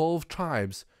 12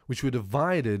 tribes which were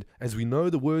divided, as we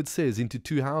know the word says, into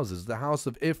 2 houses, the house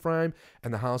of Ephraim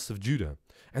and the house of Judah.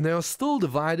 And they are still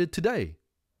divided today.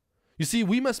 You see,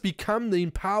 we must become the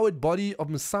empowered body of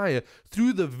Messiah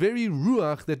through the very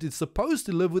Ruach that is supposed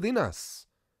to live within us.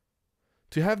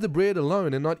 To have the bread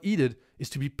alone and not eat it is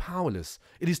to be powerless.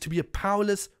 It is to be a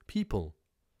powerless people.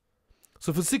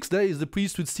 So for 6 days the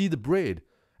priest would see the bread,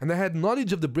 and they had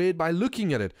knowledge of the bread by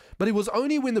looking at it. But it was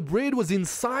only when the bread was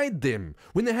inside them,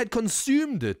 when they had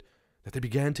consumed it, that they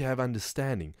began to have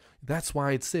understanding. That's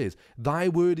why it says, "Thy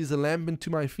word is a lamp unto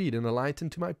my feet and a light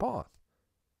unto my path."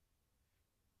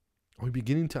 Are we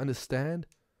beginning to understand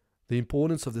the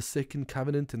importance of the second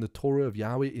covenant and the Torah of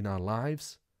Yahweh in our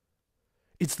lives?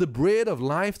 It's the bread of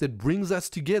life that brings us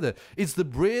together. It's the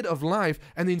bread of life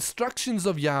and the instructions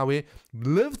of Yahweh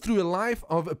lived through a life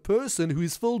of a person who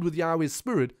is filled with Yahweh's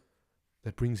Spirit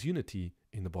that brings unity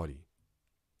in the body.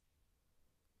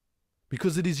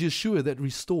 Because it is Yeshua that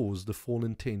restores the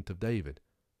fallen tent of David.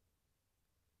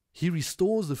 He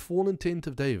restores the fallen tent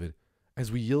of David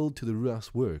as we yield to the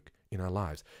Ruach's work in our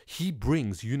lives. He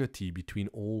brings unity between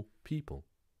all people.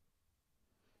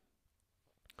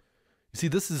 You see,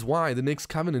 this is why the next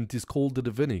covenant is called the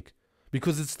Davidic,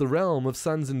 because it's the realm of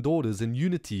sons and daughters and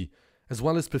unity, as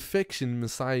well as perfection in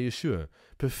Messiah Yeshua.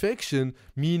 Perfection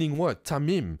meaning what?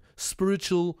 Tamim,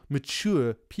 spiritual,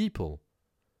 mature people.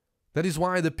 That is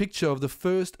why the picture of the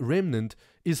first remnant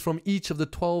is from each of the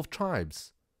 12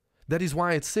 tribes. That is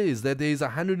why it says that there is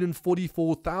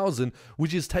 144,000,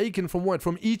 which is taken from what?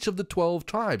 From each of the 12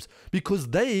 tribes, because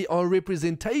they are a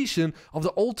representation of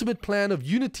the ultimate plan of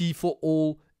unity for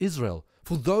all Israel,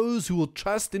 for those who will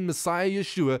trust in Messiah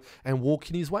Yeshua and walk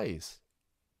in his ways.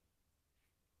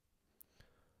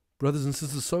 Brothers and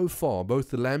sisters, so far,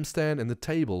 both the lampstand and the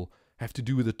table have to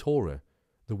do with the Torah,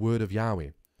 the word of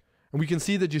Yahweh. And we can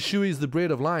see that Yeshua is the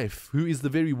bread of life, who is the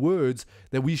very words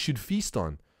that we should feast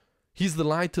on. He's the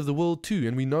light of the world too,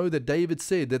 and we know that David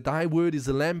said that thy word is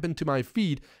a lamp unto my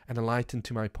feet and a light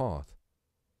unto my path.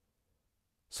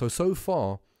 So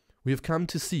far, we have come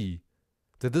to see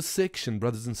that this section,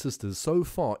 brothers and sisters, so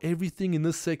far, everything in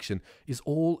this section is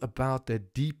all about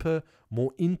that deeper,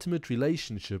 more intimate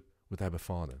relationship with Abba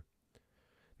Father.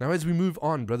 Now, as we move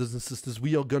on, brothers and sisters,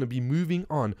 we are going to be moving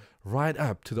on right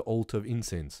up to the altar of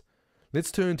incense.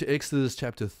 Let's turn to Exodus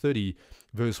chapter 30,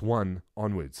 verse 1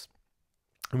 onwards.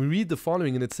 And we read the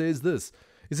following, and it says this.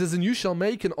 It says, "And you shall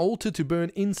make an altar to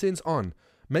burn incense on.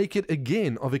 Make it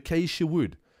again of acacia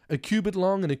wood, a cubit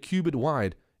long and a cubit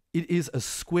wide. It is a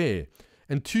square,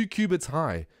 and 2 cubits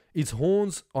high, its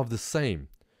horns of the same.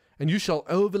 And you shall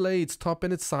overlay its top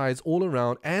and its sides all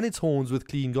around, and its horns with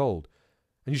clean gold.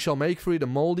 And you shall make for it a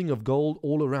molding of gold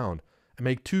all around, and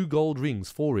make 2 gold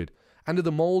rings for it, under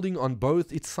the molding on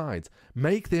both its sides.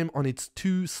 Make them on its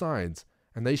 2 sides,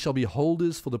 and they shall be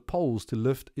holders for the poles to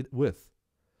lift it with.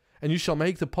 And you shall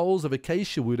make the poles of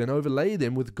acacia wood and overlay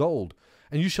them with gold.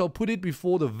 And you shall put it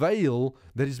before the veil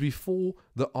that is before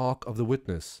the ark of the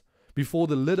witness, before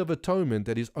the lid of atonement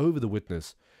that is over the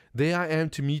witness. There I am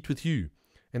to meet with you.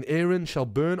 And Aaron shall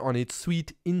burn on it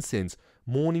sweet incense,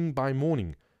 morning by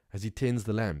morning, as he tends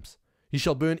the lamps. He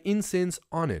shall burn incense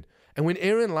on it. And when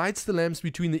Aaron lights the lamps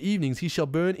between the evenings, he shall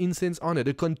burn incense on it,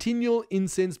 a continual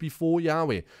incense before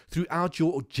Yahweh throughout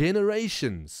your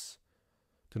generations.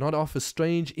 Do not offer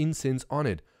strange incense on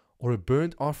it, or a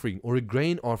burnt offering, or a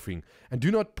grain offering, and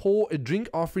do not pour a drink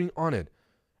offering on it.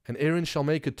 And Aaron shall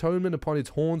make atonement upon its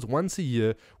horns once a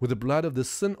year with the blood of the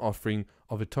sin offering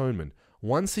of atonement.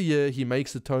 Once a year he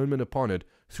makes atonement upon it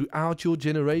throughout your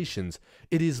generations.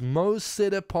 It is most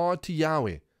set apart to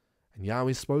Yahweh. And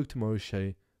Yahweh spoke to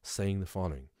Moshe, saying the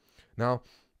following. Now,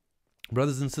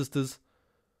 brothers and sisters,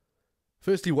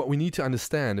 firstly, what we need to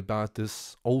understand about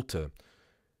this altar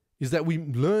is that we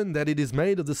learn that it is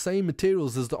made of the same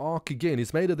materials as the ark again.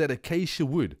 It's made of that acacia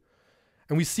wood.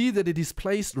 And we see that it is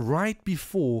placed right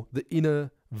before the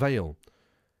inner veil.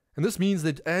 And this means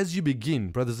that as you begin,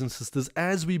 brothers and sisters,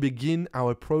 as we begin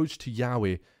our approach to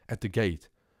Yahweh at the gate,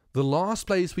 the last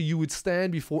place where you would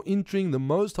stand before entering the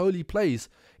most holy place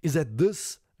is at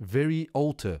this very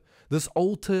altar, this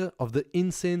altar of the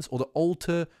incense or the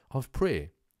altar of prayer.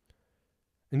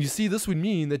 And you see, this would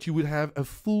mean that you would have a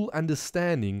full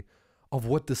understanding of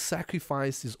what the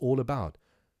sacrifice is all about.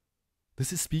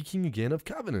 This is speaking again of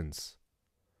covenants.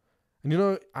 And you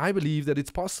know, I believe that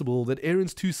it's possible that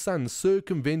Aaron's two sons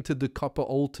circumvented the copper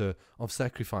altar of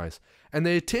sacrifice, and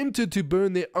they attempted to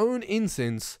burn their own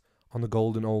incense on the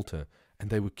golden altar, and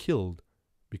they were killed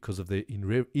because of their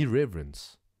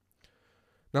irreverence.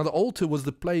 Now, the altar was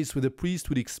the place where the priest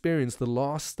would experience the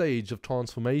last stage of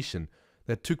transformation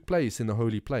that took place in the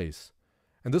holy place.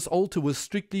 And this altar was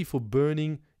strictly for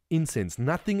burning incense.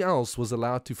 Nothing else was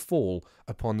allowed to fall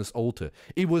upon this altar.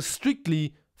 It was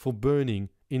strictly for burning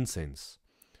incense.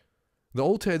 The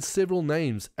altar had several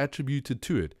names attributed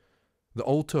to it. The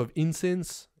altar of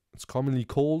incense, it's commonly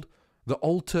called the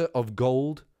altar of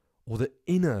gold, or the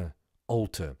inner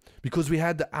altar, because we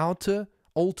had the outer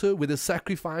altar where the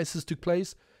sacrifices took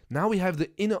place. Now we have the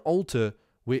inner altar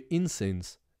where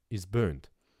incense is burnt.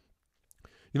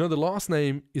 You know, the last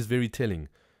name is very telling.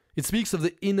 It speaks of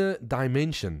the inner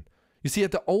dimension. You see,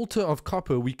 at the altar of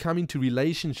copper, we come into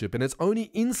relationship, and it's only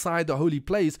inside the holy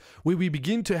place where we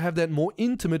begin to have that more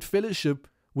intimate fellowship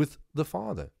with the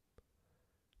Father.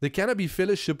 There cannot be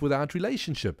fellowship without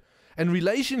relationship, and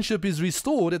relationship is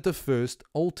restored at the first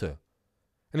altar.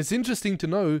 And it's interesting to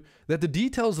know that the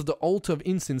details of the altar of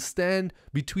incense stand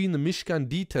between the Mishkan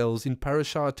details in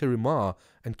Parashat Terumah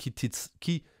and Ki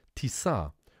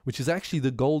Tisa, which is actually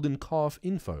the golden calf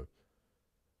info.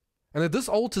 And that this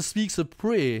altar speaks of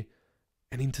prayer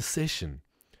and intercession.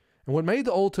 And what made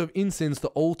the altar of incense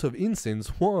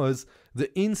was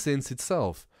the incense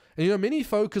itself. And you know, many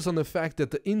focus on the fact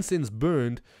that the incense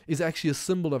burned is actually a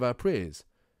symbol of our prayers.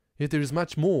 Yet there is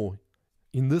much more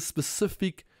in this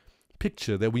specific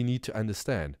picture that we need to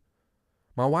understand.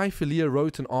 My wife Elia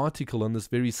wrote an article on this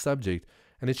very subject,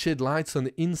 and it shed lights on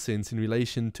the incense in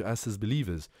relation to us as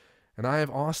believers. And I have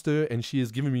asked her, and she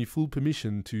has given me full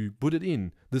permission to put it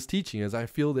in this teaching, as I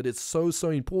feel that it's so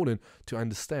important to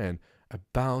understand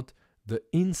about the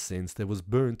incense that was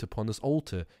burnt upon this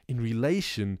altar in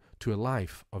relation to a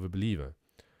life of a believer.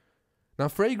 Now,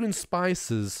 fragrant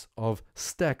spices of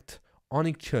stacked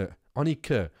onycha,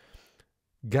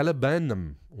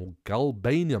 galbanum or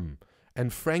galbanum,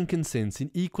 and frankincense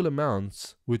in equal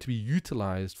amounts were to be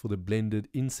utilized for the blended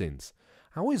incense.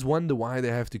 I always wonder why they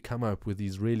have to come up with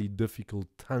these really difficult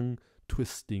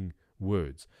tongue-twisting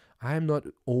words. I am not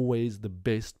always the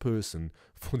best person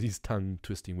for these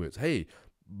tongue-twisting words. Hey,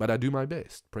 but I do my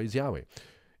best. Praise Yahweh.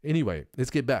 Anyway, let's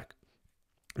get back.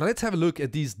 Now let's have a look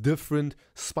at these different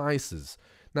spices.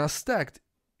 Now, stacked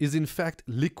is in fact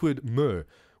liquid myrrh,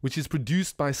 which is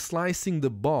produced by slicing the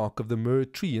bark of the myrrh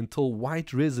tree until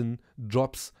white resin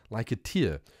drops like a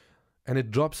tear. And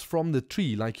it drops from the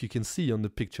tree like you can see on the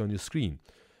picture on your screen.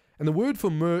 And the word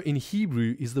for myrrh in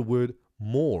Hebrew is the word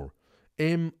mor,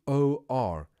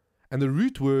 M-O-R. And the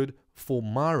root word for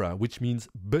mara, which means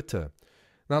bitter.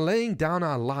 Now, laying down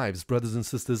our lives, brothers and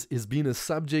sisters, has been a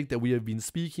subject that we have been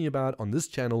speaking about on this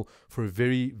channel for a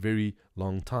very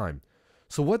long time.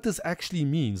 So what this actually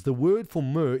means, the word for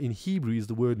myrrh in Hebrew is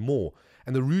the word mor,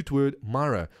 and the root word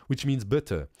mara, which means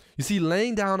bitter. You see,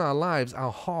 laying down our lives,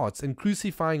 our hearts, and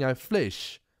crucifying our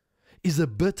flesh is a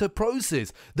bitter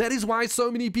process. That is why so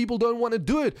many people don't want to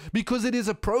do it, because it is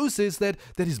a process that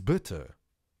is bitter.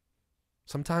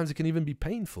 Sometimes it can even be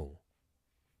painful.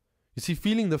 You see,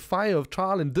 feeling the fire of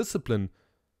trial and discipline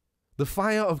the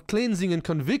fire of cleansing and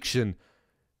conviction.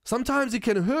 Sometimes it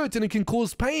can hurt and it can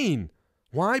cause pain.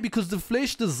 Why? Because the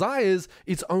flesh desires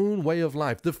its own way of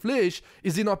life. The flesh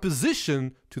is in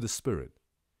opposition to the Spirit.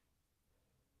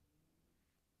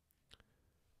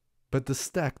 But the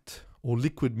stacked or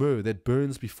liquid myrrh that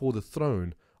burns before the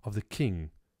throne of the King,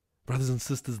 brothers and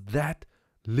sisters, that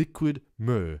liquid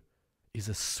myrrh is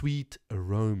a sweet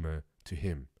aroma to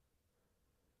Him.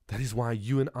 That is why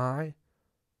you and I,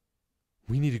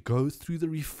 we need to go through the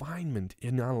refinement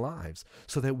in our lives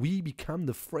so that we become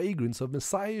the fragrance of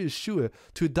Messiah Yeshua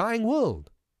to a dying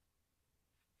world.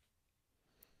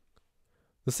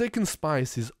 The second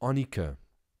spice is onycha.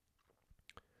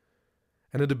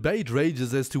 And a debate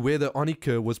rages as to whether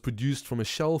onycha was produced from a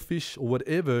shellfish or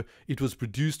whatever it was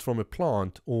produced from a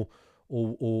plant, or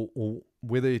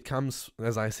whether it comes,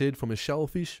 as I said, from a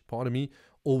shellfish, pardon me,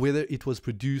 or whether it was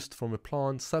produced from a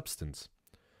plant substance.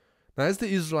 Now, as the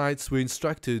Israelites were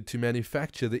instructed to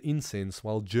manufacture the incense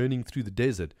while journeying through the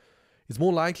desert, it's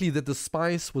more likely that the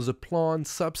spice was a plant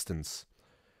substance.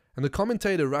 And the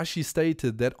commentator Rashi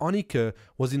stated that onycha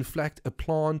was in fact a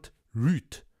plant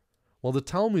root, while the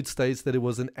Talmud states that it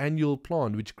was an annual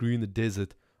plant which grew in the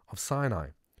desert of Sinai.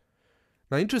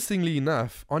 Now, interestingly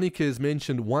enough, onycha is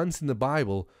mentioned once in the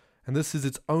Bible, and this is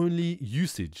its only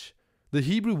usage. The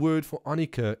Hebrew word for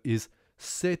onycha is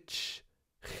sechchelet.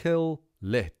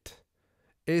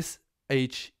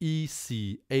 Shecheleth.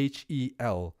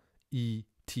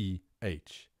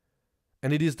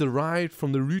 And it is derived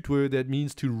from the root word that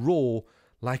means to roar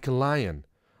like a lion,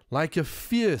 like a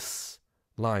fierce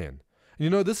lion. And you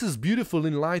know, this is beautiful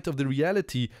in light of the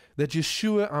reality that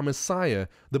Yeshua, our Messiah,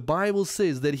 the Bible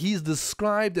says that He is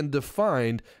described and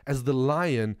defined as the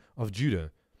Lion of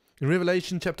Judah. In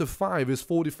Revelation chapter 5, verse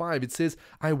 45, it says,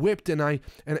 I wept and I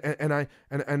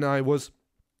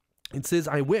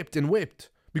wept and wept,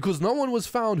 because no one was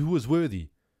found who was worthy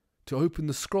to open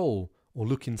the scroll or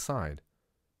look inside.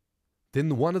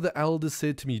 Then one of the elders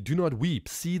said to me, do not weep.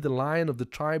 See, the Lion of the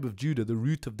tribe of Judah, the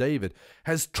root of David,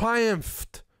 has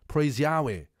triumphed, praise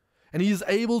Yahweh, and He is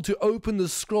able to open the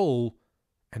scroll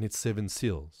and its 7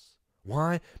 seals.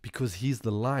 Why? Because He's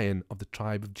the Lion of the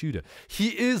tribe of Judah.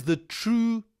 He is the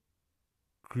true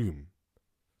groom.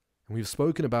 And we've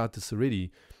spoken about this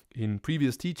already in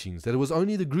previous teachings, that it was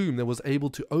only the groom that was able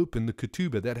to open the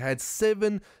ketubah that had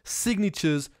 7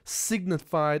 signatures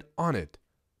signified on it.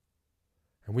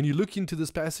 And when you look into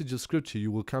this passage of scripture, you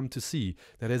will come to see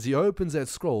that as he opens that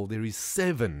scroll, there is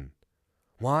 7.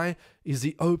 Why is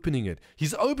he opening it?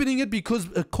 He's opening it because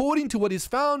according to what is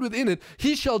found within it,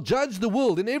 he shall judge the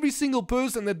world, and every single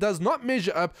person that does not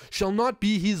measure up shall not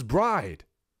be his bride.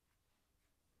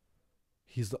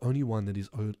 He's the only one that is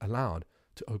allowed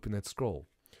to open that scroll.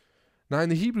 Now, in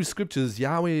the Hebrew scriptures,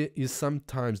 Yahweh is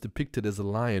sometimes depicted as a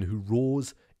lion who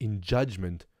roars in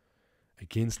judgment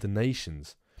against the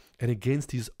nations and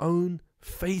against his own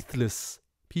faithless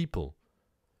people.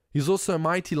 He's also a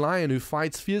mighty lion who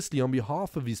fights fiercely on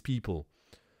behalf of his people.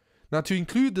 Now, to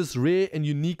include this rare and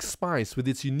unique spice with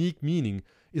its unique meaning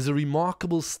is a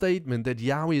remarkable statement that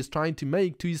Yahweh is trying to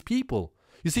make to his people.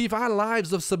 You see, if our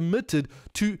lives are submitted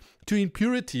to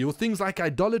impurity or things like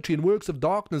idolatry and works of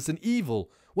darkness and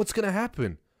evil, what's going to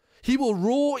happen? He will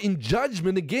roar in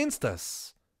judgment against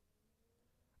us.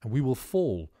 And we will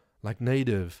fall like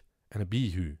Nadab and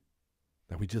Abihu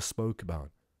that we just spoke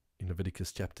about in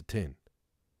Leviticus chapter 10.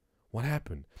 What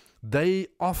happened? They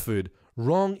offered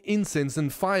wrong incense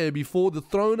and fire before the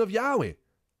throne of Yahweh.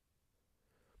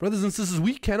 Brothers and sisters,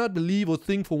 we cannot believe or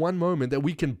think for one moment that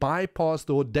we can bypass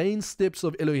the ordained steps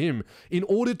of Elohim in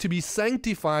order to be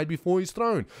sanctified before His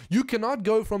throne. You cannot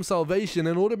go from salvation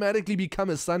and automatically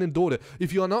become a son and daughter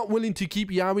if you are not willing to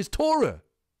keep Yahweh's Torah.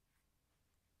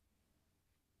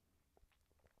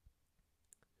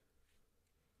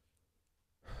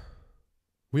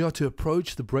 We are to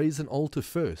approach the brazen altar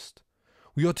first.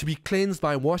 We are to be cleansed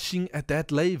by washing at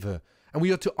that laver. And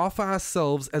we are to offer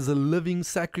ourselves as a living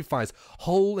sacrifice,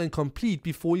 whole and complete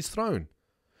before His throne.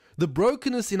 The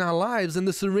brokenness in our lives and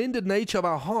the surrendered nature of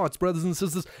our hearts, brothers and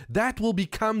sisters, that will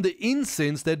become the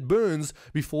incense that burns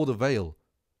before the veil.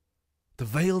 The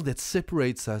veil that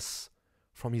separates us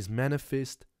from His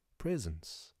manifest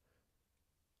presence.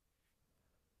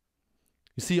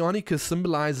 You see, onycha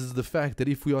symbolizes the fact that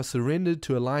if we are surrendered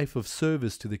to a life of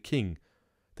service to the King,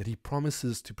 that He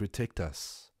promises to protect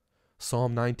us.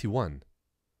 Psalm 91.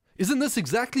 Isn't this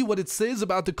exactly what it says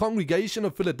about the congregation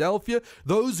of Philadelphia?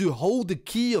 Those who hold the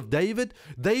key of David,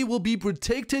 they will be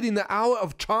protected in the hour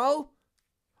of trial.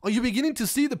 Are you beginning to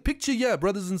see the picture here,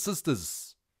 brothers and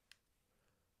sisters?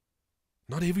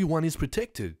 Not everyone is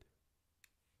protected.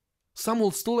 Some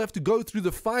will still have to go through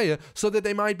the fire so that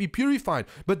they might be purified.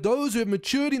 But those who have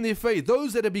matured in their faith,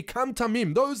 those that have become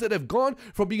tamim, those that have gone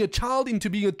from being a child into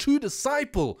being a true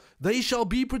disciple, they shall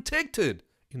be protected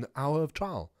in the hour of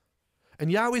trial.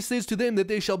 And Yahweh says to them that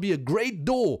there shall be a great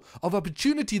door of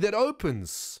opportunity that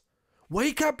opens.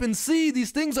 Wake up and see these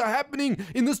things are happening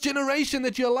in this generation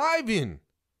that you're alive in.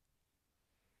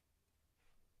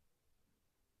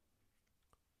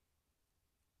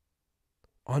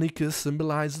 Onychus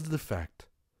symbolizes the fact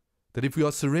that if we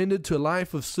are surrendered to a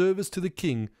life of service to the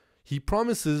King, He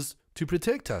promises to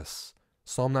protect us,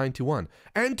 Psalm 91,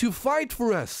 and to fight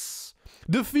for us,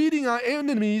 defeating our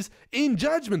enemies in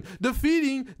judgment,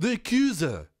 defeating the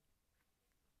accuser,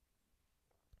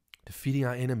 defeating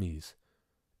our enemies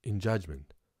in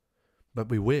judgment. But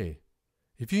beware,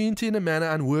 if you enter in a manner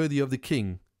unworthy of the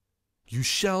King, you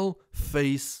shall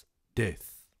face death.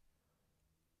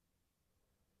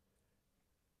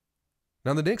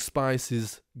 Now the next spice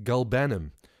is galbanum,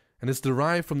 and it's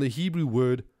derived from the Hebrew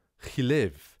word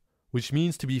chilev, which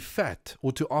means to be fat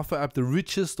or to offer up the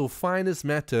richest or finest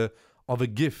matter of a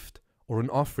gift or an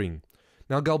offering.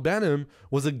 Now galbanum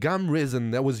was a gum resin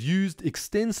that was used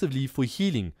extensively for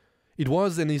healing. It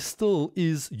was and is still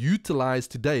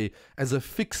utilized today as a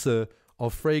fixer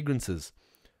of fragrances.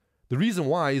 The reason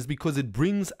why is because it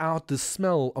brings out the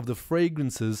smell of the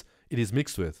fragrances it is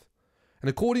mixed with. And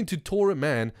according to Torah,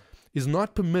 man is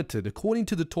not permitted, according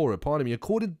to the Torah,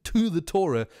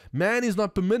 man is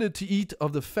not permitted to eat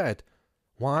of the fat.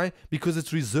 Why? Because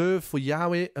it's reserved for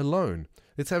Yahweh alone.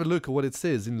 Let's have a look at what it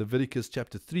says in Leviticus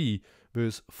chapter 3,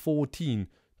 verse 14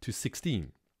 to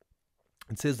 16.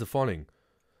 It says the following: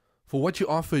 For what you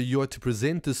offer, you are to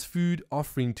present this food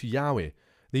offering to Yahweh,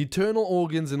 the eternal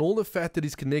organs and all the fat that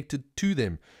is connected to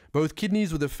them, both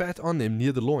kidneys with the fat on them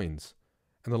near the loins,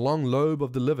 and the long lobe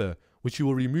of the liver, which you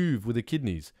will remove with the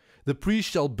kidneys. The priest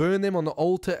shall burn them on the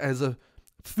altar as a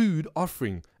food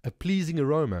offering, a pleasing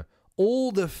aroma.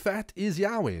 All the fat is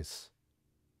Yahweh's.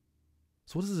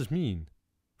 So what does this mean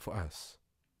for us?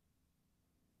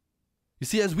 You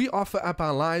see, as we offer up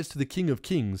our lives to the King of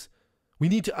Kings, we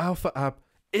need to offer up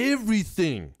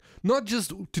everything. Not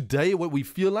just today what we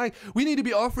feel like. We need to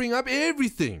be offering up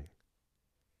everything.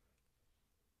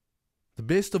 The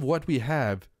best of what we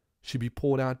have should be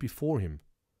poured out before Him.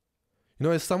 You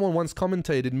know, as someone once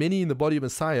commentated, many in the body of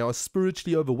Messiah are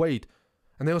spiritually overweight,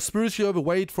 and they are spiritually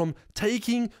overweight from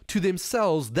taking to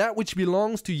themselves that which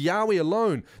belongs to Yahweh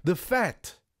alone, the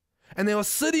fat, and they are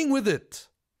sitting with it.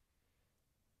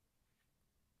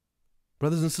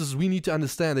 Brothers and sisters, we need to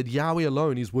understand that Yahweh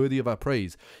alone is worthy of our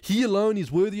praise. He alone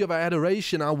is worthy of our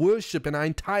adoration, our worship, and our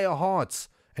entire hearts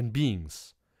and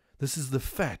beings. This is the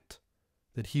fat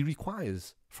that He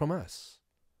requires from us.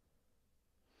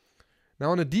 Now,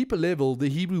 on a deeper level, the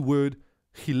Hebrew word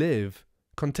chilev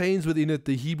contains within it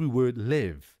the Hebrew word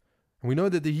lev. And we know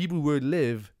that the Hebrew word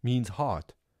lev means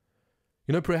heart.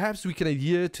 You know, perhaps we can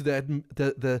adhere to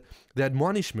the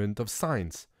admonishment of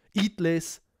science. Eat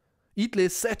less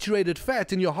saturated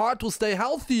fat, and your heart will stay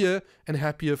healthier and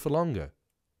happier for longer.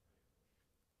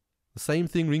 The same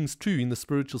thing rings true in the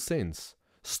spiritual sense.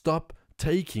 Stop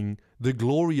taking the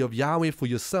glory of Yahweh for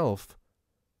yourself,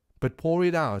 but pour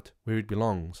it out where it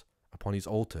belongs, upon His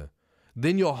altar.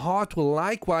 Then your heart will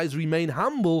likewise remain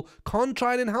humble,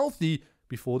 contrite, and healthy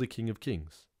before the King of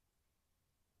Kings.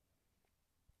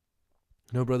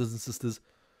 You know, brothers and sisters,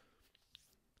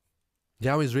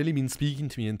 Yahweh has really been speaking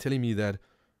to me and telling me that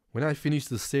when I finish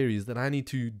this series, that I need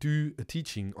to do a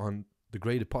teaching on the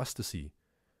great apostasy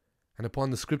and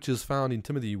upon the scriptures found in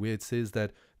Timothy where it says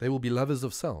that they will be lovers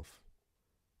of self.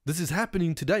 This is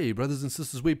happening today, brothers and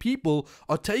sisters, where people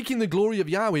are taking the glory of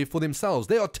Yahweh for themselves.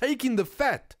 They are taking the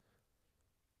fat.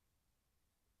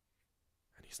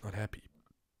 And He's not happy.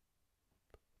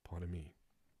 Pardon me.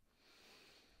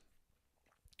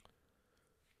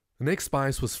 The next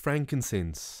spice was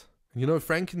frankincense. And you know,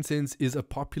 frankincense is a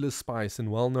popular spice and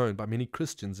well known by many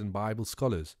Christians and Bible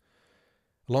scholars.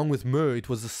 Along with myrrh, it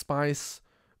was a spice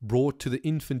brought to the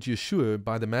infant Yeshua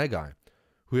by the Magi,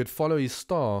 who had followed his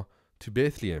star to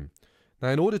Bethlehem. Now,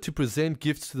 in order to present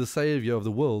gifts to the Savior of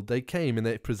the world, they came and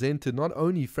they presented not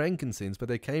only frankincense, but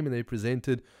they came and they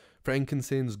presented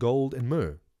frankincense, gold, and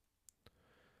myrrh.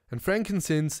 And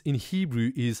frankincense in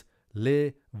Hebrew is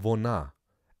levonah,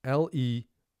 L-E-V-O-N-A-H.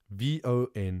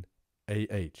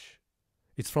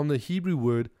 It's from the Hebrew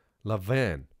word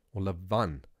lavan or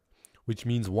lavan, which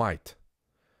means white.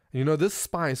 And you know, this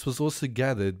spice was also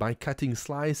gathered by cutting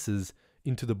slices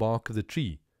into the bark of the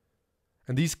tree.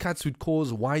 And these cuts would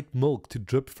cause white milk to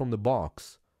drip from the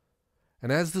barks.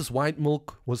 And as this white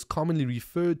milk was commonly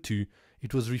referred to,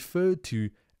 it was referred to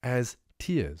as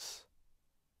tears.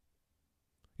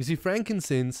 You see,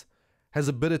 frankincense has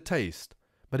a bitter taste,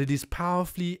 but it is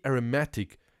powerfully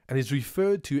aromatic and is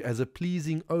referred to as a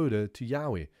pleasing odor to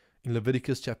Yahweh in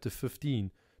Leviticus chapter 15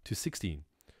 to 16.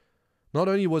 Not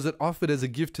only was it offered as a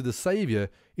gift to the Savior,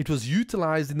 it was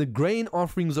utilized in the grain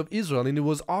offerings of Israel, and it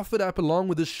was offered up along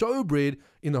with the showbread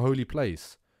in the holy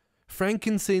place.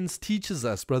 Frankincense teaches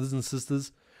us, brothers and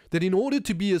sisters, that in order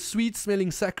to be a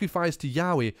sweet-smelling sacrifice to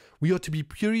Yahweh, we are to be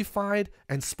purified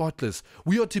and spotless.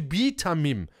 We are to be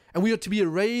tamim, and we are to be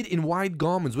arrayed in white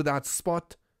garments without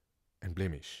spot and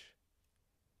blemish.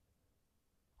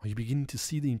 Are you beginning to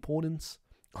see the importance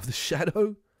of the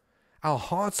shadow? Our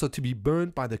hearts are to be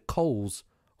burnt by the coals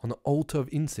on the altar of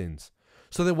incense,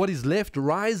 so that what is left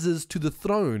rises to the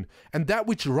throne, and that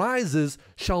which rises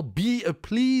shall be a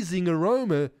pleasing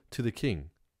aroma to the king.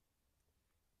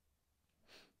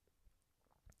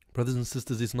 Brothers and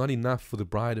sisters, it's not enough for the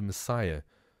bride of Messiah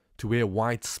to wear a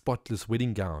white, spotless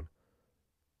wedding gown.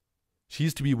 She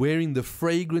is to be wearing the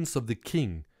fragrance of the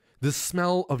king, the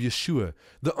smell of Yeshua,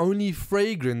 the only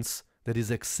fragrance that is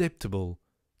acceptable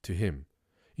to him.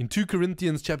 In 2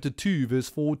 Corinthians chapter 2, verse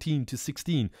 14 to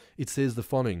 16, it says the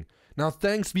following: Now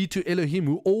thanks be to Elohim,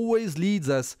 who always leads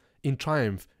us in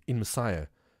triumph in Messiah,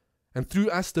 and through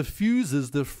us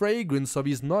diffuses the fragrance of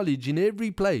his knowledge in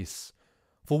every place.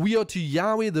 For we are to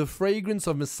Yahweh the fragrance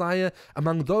of Messiah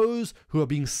among those who are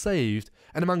being saved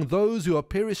and among those who are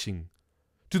perishing.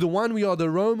 To the one we are the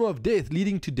aroma of death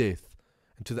leading to death,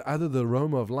 and to the other the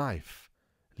aroma of life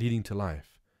leading to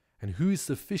life. And who is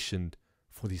sufficient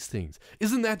for these things?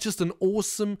 Isn't that just an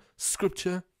awesome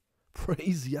scripture?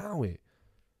 Praise Yahweh.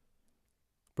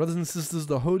 Brothers and sisters,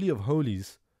 the Holy of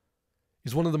Holies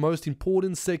is one of the most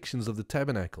important sections of the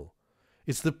tabernacle.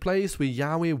 It's the place where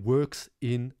Yahweh works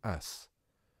in us.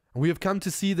 And we have come to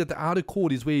see that the outer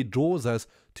court is where he draws us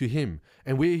to him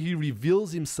and where he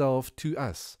reveals himself to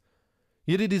us.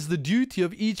 Yet it is the duty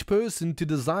of each person to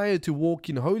desire to walk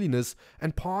in holiness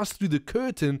and pass through the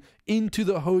curtain into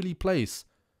the holy place,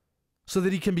 so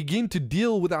that he can begin to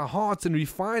deal with our hearts and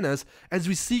refine us as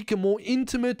we seek a more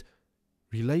intimate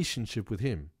relationship with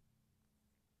him.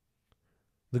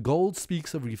 The gold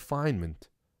speaks of refinement,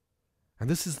 and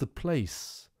this is the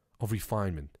place of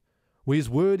refinement, where his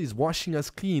word is washing us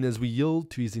clean as we yield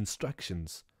to his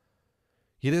instructions.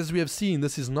 Yet as we have seen,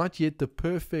 this is not yet the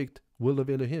perfect will of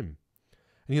Elohim.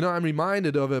 And I'm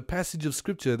reminded of a passage of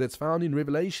scripture that's found in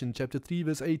Revelation chapter 3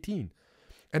 verse 18.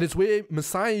 And it's where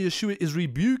Messiah Yeshua is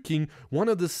rebuking one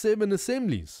of the 7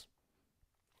 assemblies.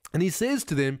 And he says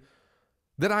to them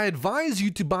that I advise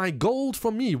you to buy gold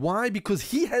from me. Why?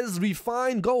 Because he has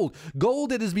refined gold. Gold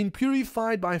that has been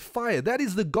purified by fire. That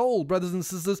is the gold, brothers and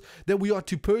sisters, that we are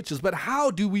to purchase. But how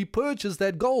do we purchase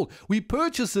that gold? We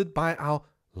purchase it by our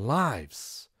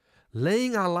lives.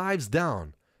 Laying our lives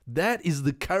down. That is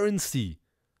the currency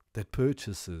that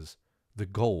purchases the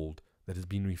gold that has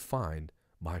been refined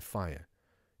by fire.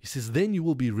 He says, then you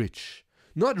will be rich.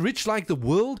 Not rich like the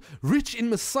world, rich in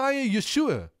Messiah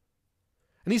Yeshua.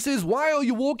 And he says, why are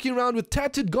you walking around with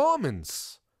tattered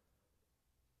garments?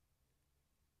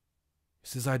 He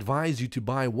says, I advise you to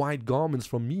buy white garments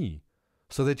from me,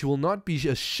 so that you will not be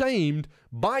ashamed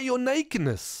by your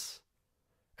nakedness,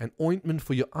 and ointment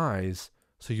for your eyes,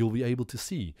 so you'll be able to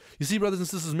see. You see, brothers and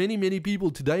sisters, many people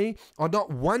today are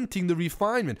not wanting the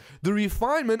refinement. The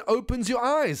refinement opens your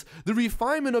eyes. The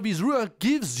refinement of his Ruach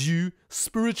gives you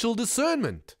spiritual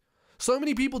discernment. So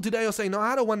many people today are saying, no,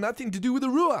 I don't want nothing to do with the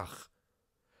Ruach.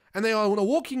 And they are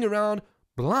walking around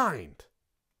blind.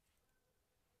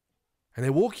 And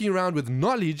they're walking around with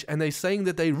knowledge, and they're saying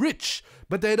that they're rich,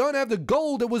 but they don't have the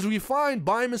gold that was refined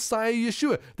by Messiah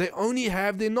Yeshua. They only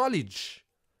have their knowledge.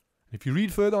 If you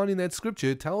read further on in that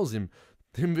scripture, it tells him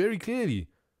very clearly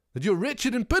that you're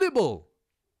wretched and pitiable.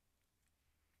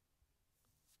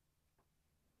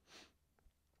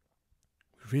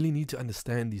 We really need to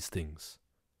understand these things.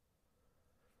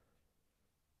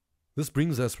 This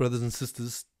brings us, brothers and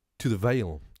sisters, to the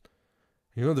veil.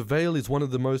 The veil is one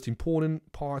of the most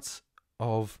important parts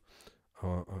of,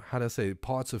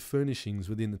 parts of furnishings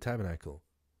within the tabernacle.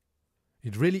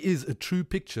 It really is a true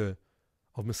picture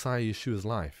of Messiah Yeshua's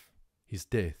life. His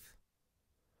death.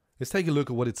 Let's take a look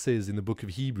at what it says in the book of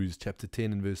Hebrews chapter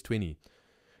 10 and verse 20.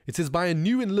 It says, by a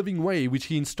new and living way which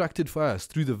he instructed for us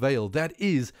through the veil, that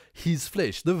is his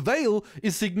flesh. The veil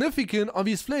is significant of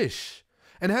his flesh.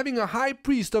 And having a high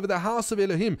priest over the house of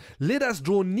Elohim, let us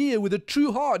draw near with a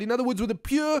true heart. In other words, with a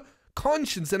pure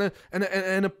conscience and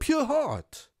a pure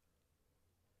heart.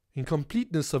 In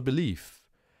completeness of belief.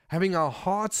 Having our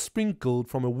hearts sprinkled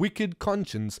from a wicked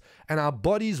conscience and our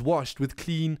bodies washed with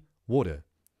clean water.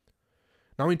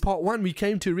 Now in part 1, we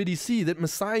came to already see that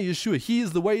Messiah Yeshua, He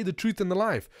is the way, the truth, and the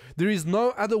life. There is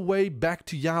no other way back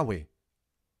to Yahweh.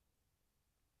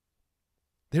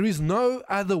 There is no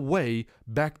other way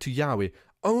back to Yahweh.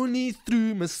 Only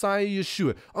through Messiah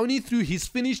Yeshua. Only through His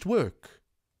finished work.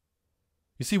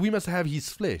 You see, we must have His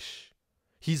flesh,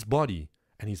 His body,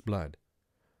 and His blood.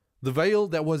 The veil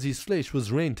that was His flesh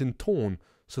was rent and torn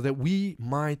so that we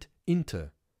might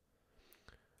enter.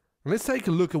 Let's take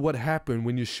a look at what happened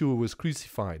when Yeshua was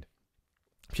crucified.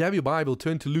 If you have your Bible,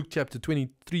 turn to Luke chapter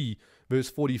 23, verse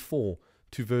 44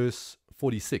 to verse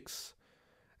 46.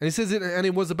 And it says, and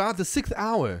it was about the 6th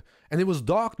hour, and there was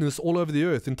darkness all over the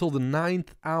earth until the 9th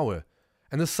hour.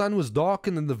 And the sun was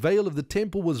darkened, and the veil of the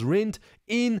temple was rent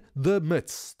in the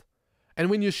midst. And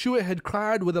when Yeshua had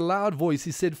cried with a loud voice,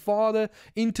 He said, Father,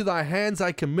 into Thy hands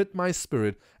I commit my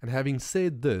spirit. And having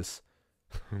said this,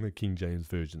 the King James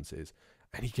Version says,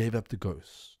 and He gave up the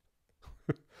ghost.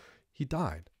 He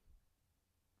died.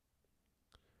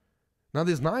 Now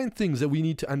there's 9 things that we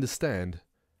need to understand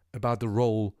about the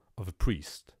role of a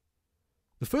priest.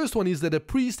 The first one is that a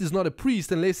priest is not a priest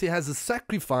unless he has a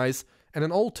sacrifice and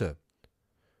an altar.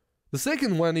 The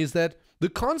second one is that the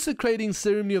consecrating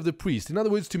ceremony of the priest, in other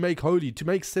words, to make holy, to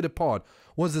make set apart,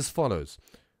 was as follows.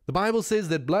 The Bible says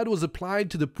that blood was applied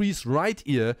to the priest's right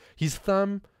ear, his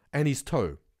thumb, and his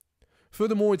toe.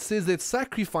 Furthermore, it says that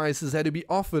sacrifices had to be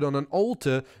offered on an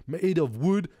altar made of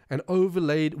wood and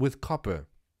overlaid with copper.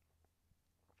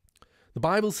 The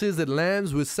Bible says that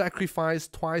lambs were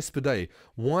sacrificed twice per day,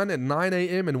 one at 9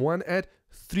 a.m. and one at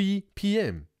 3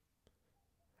 p.m.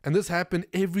 And this happened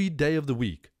every day of the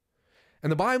week. And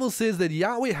the Bible says that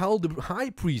Yahweh held the high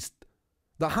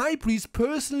priest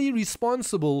personally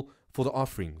responsible for the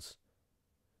offerings.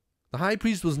 The high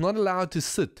priest was not allowed to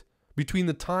sit between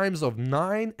the times of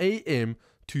 9 a.m.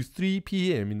 to 3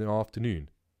 p.m. in the afternoon.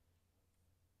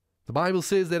 The Bible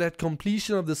says that at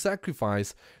completion of the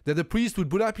sacrifice, that the priest would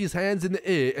put up his hands in the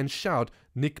air and shout,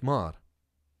 Nikmar.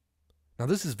 Now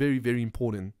this is very, very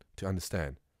important to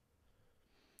understand.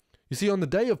 You see, on the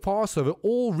day of Passover,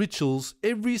 all rituals,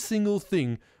 every single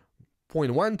thing,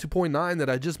 point 1 to point 9 that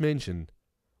I just mentioned,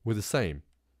 were the same.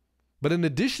 But an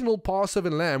additional Passover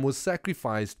lamb was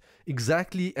sacrificed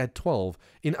exactly at 12.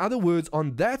 In other words,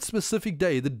 on that specific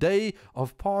day, the day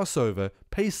of Passover,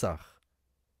 Pesach,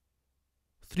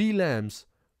 3 lambs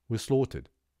were slaughtered.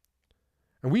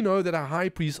 And we know that our high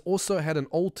priest also had an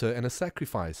altar and a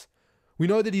sacrifice. We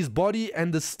know that his body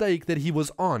and the stake that he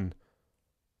was on,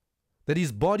 that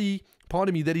his body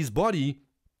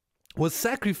was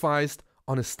sacrificed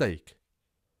on a stake.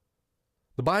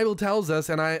 The Bible tells us,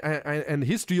 and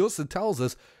history also tells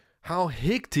us, how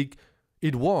hectic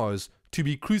it was to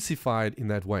be crucified in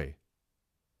that way.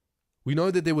 We know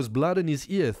that there was blood in his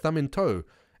ear, thumb and toe.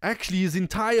 Actually, his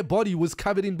entire body was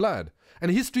covered in blood.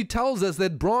 And history tells us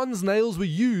that bronze nails were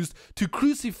used to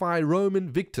crucify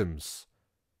Roman victims.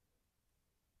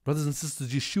 Brothers and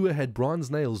sisters, Yeshua had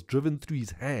bronze nails driven through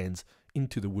his hands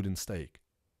into the wooden stake.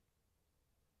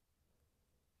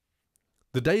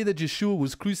 The day that Yeshua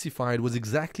was crucified was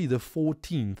exactly the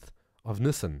 14th of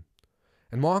Nisan.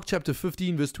 And Mark chapter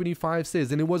 15 verse 25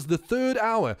 says, and it was the 3rd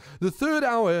hour. The 3rd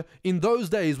hour in those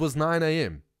days was 9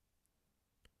 a.m.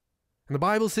 And the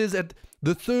Bible says at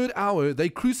the 3rd hour they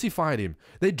crucified him.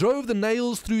 They drove the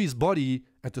nails through his body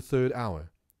at the 3rd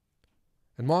hour.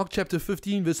 And Mark chapter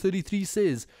 15 verse 33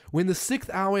 says, when the 6th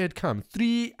hour had come,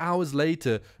 3 hours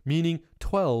later, meaning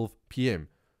 12 p.m.,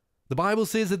 the Bible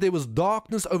says that there was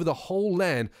darkness over the whole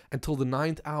land until the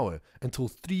 9th hour, until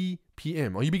 3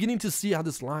 p.m. Are you beginning to see how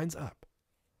this lines up?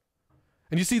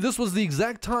 And you see, this was the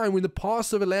exact time when the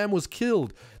Passover lamb was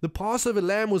killed. The Passover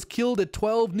lamb was killed at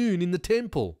 12 noon in the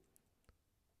temple.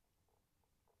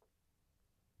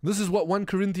 This is what 1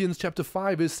 Corinthians chapter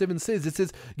 5 verse 7 says. It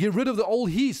says, get rid of the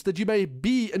old yeast, that you may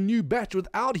be a new batch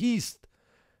without yeast,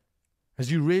 as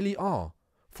you really are.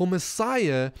 For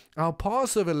Messiah, our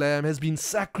Passover lamb, has been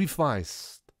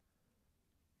sacrificed.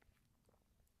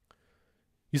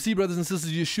 You see, brothers and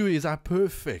sisters, Yeshua is our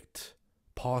perfect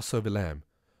Passover lamb,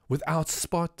 without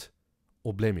spot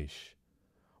or blemish.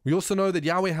 We also know that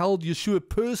Yahweh held Yeshua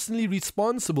personally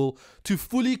responsible to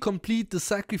fully complete the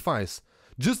sacrifice,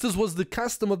 just as was the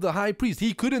custom of the high priest.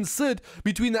 He couldn't sit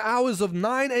between the hours of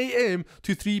 9 a.m.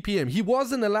 to 3 p.m. He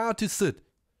wasn't allowed to sit.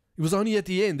 It was only at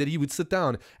the end that he would sit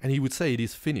down and he would say, it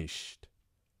is finished.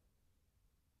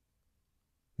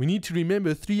 We need to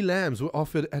remember 3 lambs were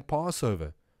offered at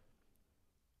Passover.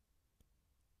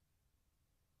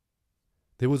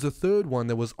 There was a 3rd one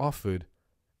that was offered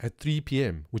at 3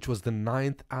 p.m., which was the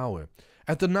 9th hour.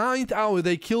 At the 9th hour,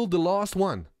 they killed the last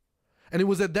one. And it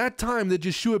was at that time that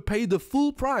Yeshua paid the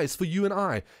full price for you and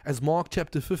I, as Mark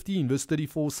chapter 15 verse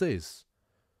 34 says.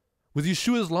 With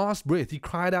Yeshua's last breath, he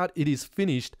cried out, "It is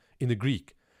finished," in the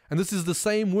Greek. And this is the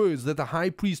same words that the high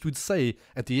priest would say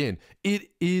at the end.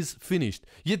 It is finished.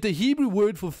 Yet the Hebrew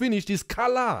word for finished is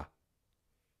kala,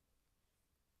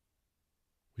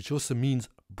 which also means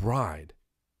bride.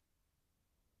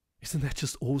 Isn't that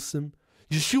just awesome?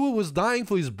 Yeshua was dying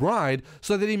for his bride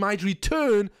so that he might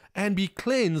return and be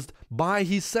cleansed by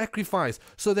his sacrifice,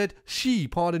 so that she,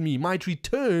 might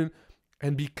return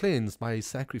and be cleansed by his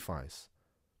sacrifice.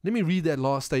 Let me read that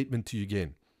last statement to you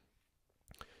again.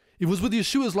 It was with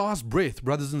Yeshua's last breath,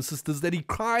 brothers and sisters, that he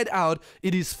cried out,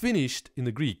 "It is finished," in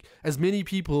the Greek, as many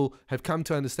people have come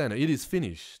to understand it. It is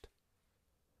finished.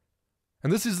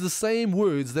 And this is the same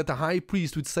words that the high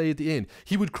priest would say at the end.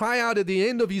 He would cry out at the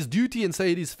end of his duty and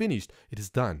say, "It is finished." It is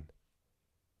done.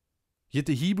 Yet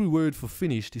the Hebrew word for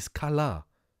finished is kala,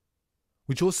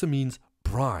 which also means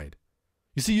bride.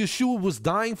 You see, Yeshua was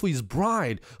dying for his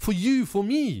bride, for you, for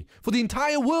me, for the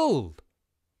entire world,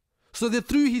 so that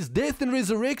through his death and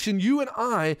resurrection, you and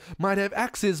I might have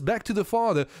access back to the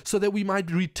Father, so that we might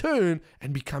return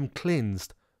and become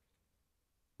cleansed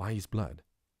by his blood.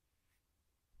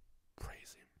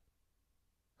 Praise him.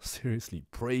 Seriously,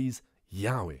 praise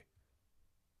Yahweh.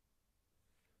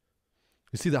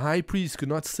 You see, the high priest could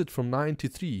not sit from 9 to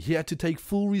 3. He had to take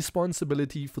full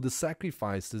responsibility for the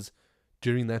sacrifices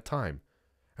during that time.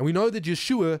 And we know that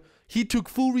Yeshua, he took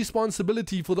full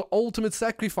responsibility for the ultimate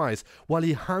sacrifice while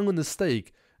he hung on the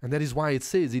stake. And that is why it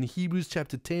says in Hebrews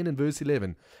chapter 10 and verse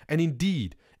 11, "And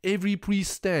indeed, every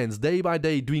priest stands day by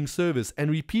day doing service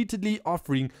and repeatedly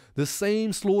offering the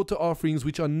same slaughter offerings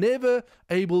which are never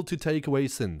able to take away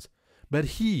sins. But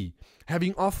he,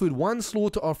 having offered one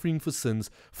slaughter offering for sins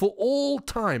for all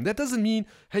time," that doesn't mean,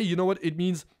 hey, you know what, it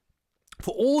means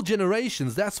for all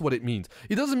generations. That's what it means.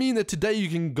 It doesn't mean that today you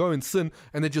can go and sin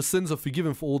and that your sins are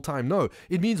forgiven for all time. No,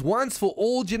 it means once for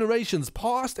all generations,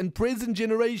 past and present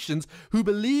generations who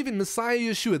believe in Messiah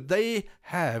Yeshua, they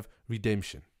have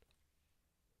redemption.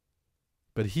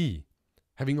 But he,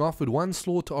 having offered one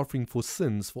slaughter offering for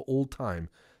sins for all time,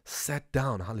 sat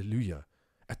down, hallelujah,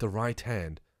 at the right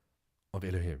hand of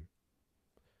Elohim.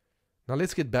 Now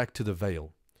let's get back to the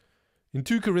veil. In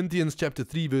 2 Corinthians chapter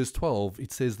 3 verse 12,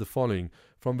 it says the following,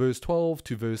 from verse 12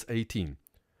 to verse 18.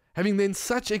 "Having then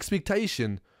such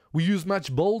expectation, we use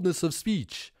much boldness of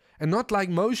speech, and not like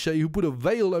Moshe, who put a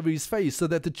veil over his face, so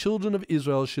that the children of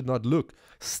Israel should not look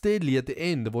steadily at the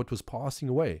end of what was passing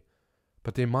away.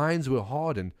 But their minds were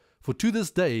hardened. For to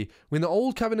this day, when the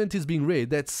old covenant is being read,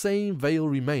 that same veil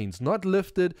remains, not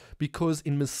lifted, because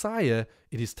in Messiah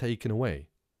it is taken away.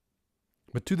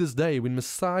 But to this day, when when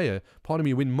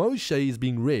Moshe is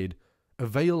being read, a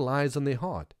veil lies on their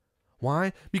heart.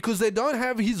 Why? Because they don't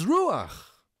have his Ruach.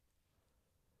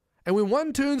 And when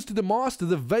one turns to the Master,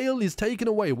 the veil is taken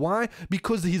away. Why?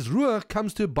 Because his Ruach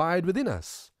comes to abide within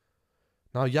us.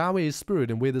 Now Yahweh is spirit,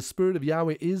 and where the spirit of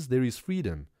Yahweh is, there is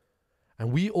freedom.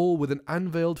 And we all with an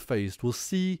unveiled face will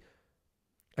see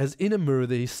as in a mirror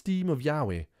the esteem of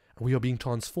Yahweh, and we are being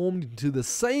transformed into the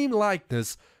same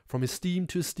likeness from esteem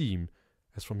to esteem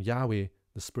as from Yahweh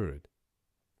the Spirit.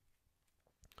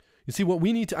 You see, what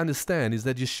we need to understand is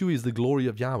that Yeshua is the glory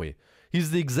of Yahweh.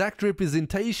 He's the exact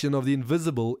representation of the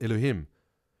invisible Elohim.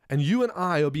 And you and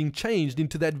I are being changed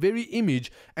into that very image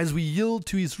as we yield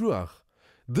to his Ruach.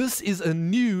 This is a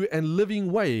new and living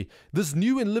way. This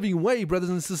new and living way, brothers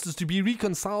and sisters, to be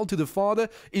reconciled to the Father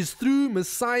is through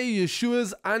Messiah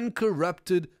Yeshua's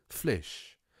uncorrupted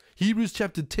flesh. Hebrews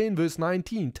chapter 10 verse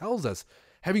 19 tells us,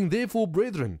 "Having therefore,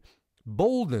 brethren,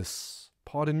 boldness,"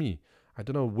 I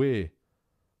don't know where.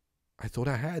 I thought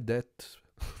I had that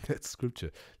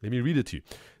scripture. Let me read it to you.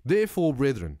 "Therefore,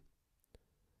 brethren,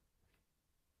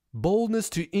 boldness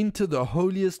to enter the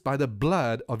holiest by the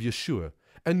blood of Yeshua,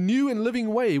 a new and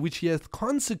living way which he hath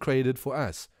consecrated for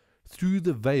us through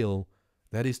the veil,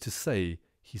 that is to say,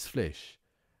 his flesh,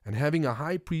 and having a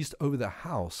high priest over the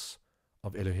house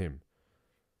of Elohim."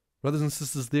 Brothers and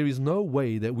sisters, there is no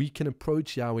way that we can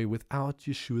approach Yahweh without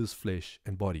Yeshua's flesh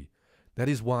and body. That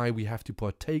is why we have to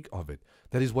partake of it.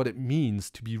 That is what it means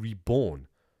to be reborn.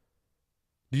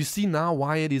 Do you see now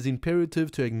why it is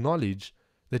imperative to acknowledge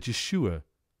that Yeshua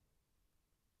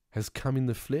has come in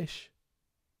the flesh?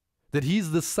 That he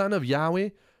is the Son of Yahweh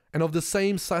and of the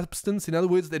same substance. In other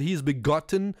words, that he is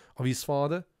begotten of his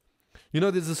Father. You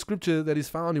know, there's a scripture that is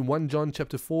found in 1 John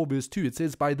chapter 4 verse 2. It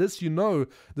says, "By this you know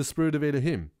the Spirit of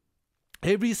Elohim.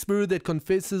 Every spirit that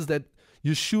confesses that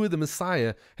Yeshua the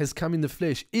Messiah has come in the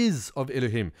flesh is of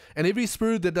Elohim. And every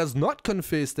spirit that does not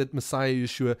confess that Messiah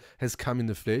Yeshua has come in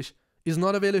the flesh is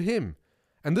not of Elohim.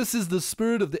 And this is the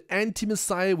spirit of the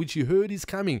anti-Messiah which you heard is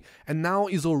coming, and now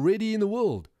is already in the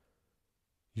world.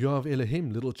 You are of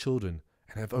Elohim, little children,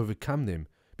 and have overcome them,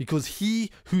 because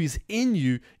he who is in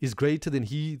you is greater than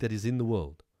he that is in the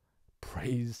world.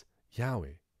 Praise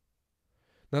Yahweh.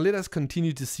 Now let us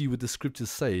continue to see what the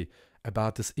scriptures say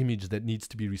about this image that needs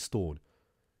to be restored.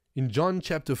 In John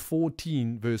chapter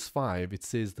 14 verse 5 it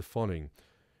says the following.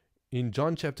 In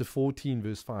John chapter 14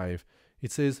 verse 5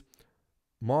 it says,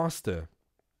 Master,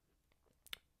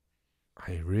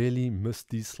 I really missed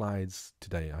these slides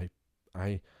today.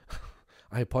 I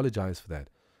apologize for that.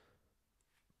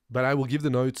 But I will give the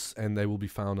notes and they will be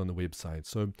found on the website.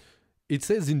 So it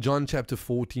says in John chapter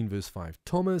 14 verse 5,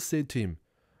 Thomas said to him,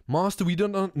 Master, we do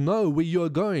not know where you are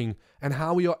going and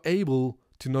how we are able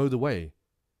to know the way.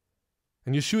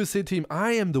 And Yeshua said to him,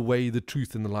 I am the way, the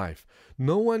truth, and the life.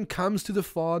 No one comes to the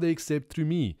Father except through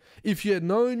me. If you had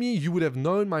known me, you would have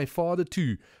known my Father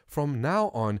too. From now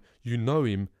on, you know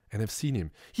him and have seen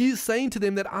him. He is saying to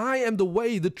them that I am the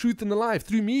way, the truth, and the life.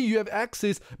 Through me, you have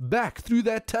access back through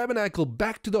that tabernacle,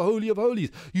 back to the Holy of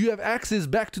Holies. You have access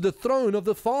back to the throne of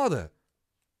the Father.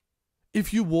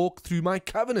 If you walk through my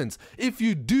covenants, if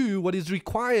you do what is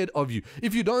required of you,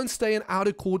 if you don't stay an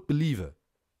outer court believer.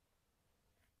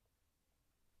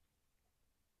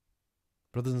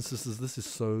 Brothers and sisters, this is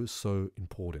so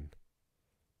important.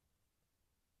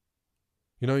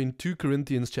 You know, in 2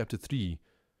 Corinthians chapter 3,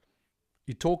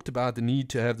 he talked about the need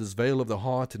to have this veil of the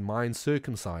heart and mind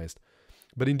circumcised.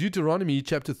 But in Deuteronomy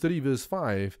chapter 30 verse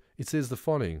 5, it says the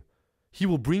following, He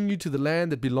will bring you to the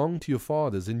land that belonged to your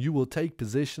fathers, and you will take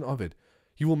possession of it.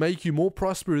 He will make you more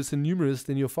prosperous and numerous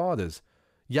than your fathers.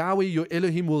 Yahweh your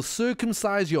Elohim will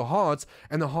circumcise your hearts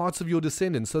and the hearts of your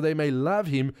descendants, so they may love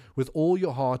him with all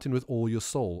your heart and with all your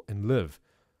soul, and live.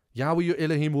 Yahweh your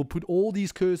Elohim will put all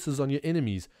these curses on your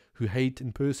enemies who hate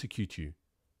and persecute you.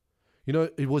 You know,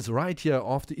 it was right here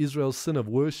after Israel's sin of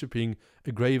worshipping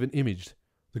a graven image,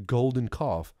 the golden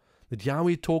calf, that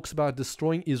Yahweh talks about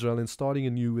destroying Israel and starting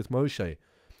anew with Moshe.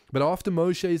 But after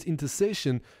Moshe's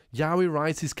intercession, Yahweh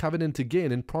writes his covenant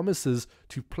again and promises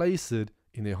to place it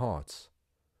in their hearts.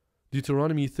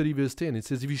 Deuteronomy 30 verse 10, it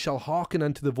says, If you shall hearken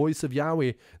unto the voice of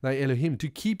Yahweh thy Elohim, to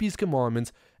keep his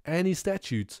commandments and his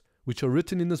statutes, which are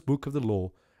written in this book of the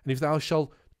law, and if thou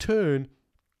shalt turn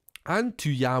unto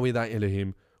Yahweh thy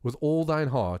Elohim with all thine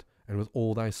heart and with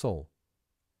all thy soul.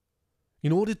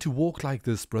 In order to walk like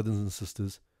this, brothers and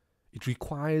sisters, it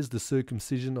requires the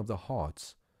circumcision of the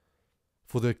hearts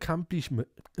for the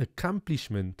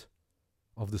accomplishment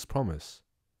of this promise.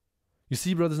 You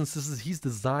see, brothers and sisters, his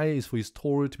desire is for his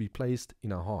Torah to be placed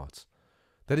in our hearts.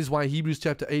 That is why Hebrews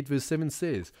chapter 8 verse 7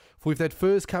 says, For if that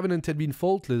first covenant had been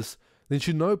faultless, then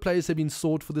should no place have been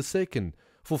sought for the second.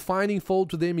 For finding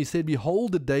fault with them, he said,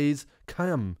 Behold, the days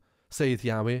come, saith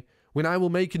Yahweh, when I will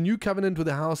make a new covenant with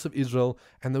the house of Israel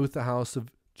and with the house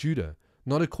of Judah,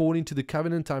 not according to the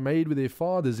covenant I made with their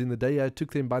fathers in the day I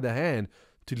took them by the hand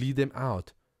to lead them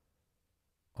out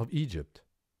of Egypt,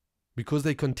 because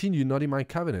they continued not in my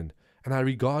covenant, and I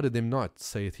regarded them not,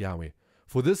 saith Yahweh.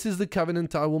 For this is the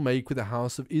covenant I will make with the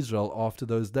house of Israel after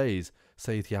those days,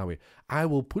 saith Yahweh. I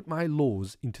will put my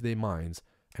laws into their minds,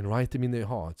 and write them in their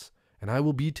hearts, and I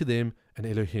will be to them an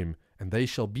Elohim, and they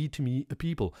shall be to me a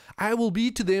people. I will be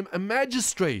to them a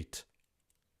magistrate.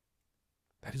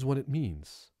 That is what it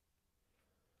means.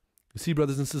 You see,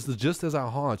 brothers and sisters, just as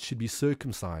our hearts should be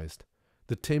circumcised,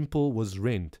 the temple was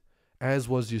rent, as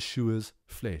was Yeshua's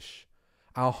flesh.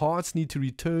 Our hearts need to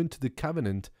return to the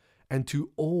covenant and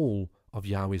to all of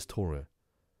Yahweh's Torah.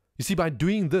 You see, by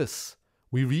doing this,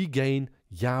 we regain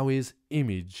Yahweh's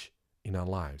image in our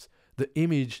lives, the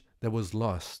image that was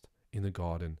lost in the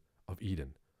Garden of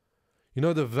Eden. You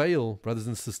know, the veil, brothers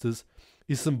and sisters,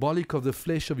 is symbolic of the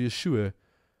flesh of Yeshua,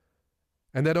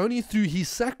 and that only through his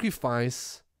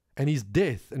sacrifice and his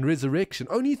death and resurrection,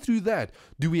 only through that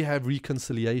do we have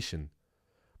reconciliation.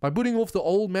 By putting off the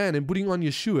old man and putting on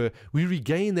Yeshua, we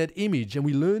regain that image and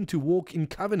we learn to walk in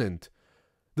covenant.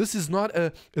 This is not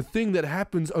a thing that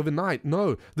happens overnight.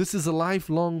 No, this is a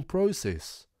lifelong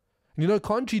process. And you know,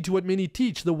 contrary to what many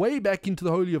teach, the way back into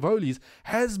the Holy of Holies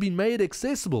has been made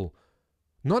accessible.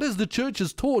 Not as the church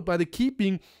is taught by the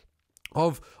keeping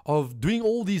of doing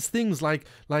all these things like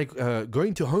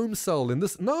going to home cell and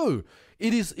this. No,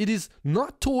 it is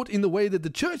not taught in the way that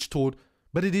the church taught,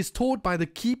 but it is taught by the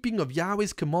keeping of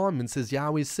Yahweh's commandments, as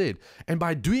Yahweh said. And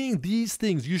by doing these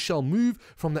things, you shall move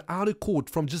from the outer court,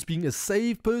 from just being a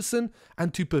saved person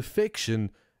unto perfection,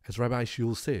 as Rabbi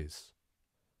Shul says.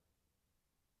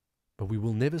 But we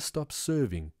will never stop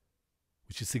serving,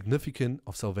 which is significant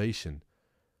of salvation.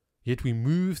 Yet we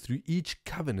move through each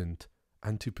covenant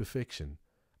unto perfection,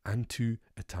 unto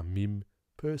a tamim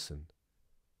person.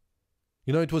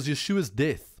 You know, it was Yeshua's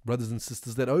death, brothers and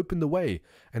sisters, that opened the way,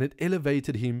 and it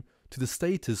elevated him to the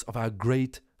status of our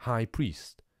great high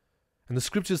priest. And the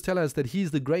scriptures tell us that he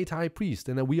is the great high priest,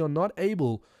 and that we are not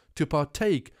able to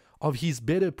partake of his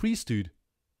better priesthood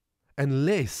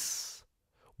unless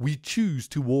we choose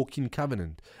to walk in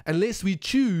covenant, unless we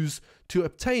choose to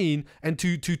obtain and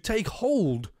to take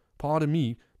hold, pardon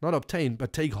me, not obtain,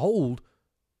 but take hold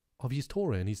of his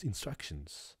Torah and his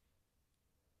instructions.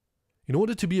 In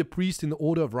order to be a priest in the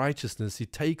order of righteousness,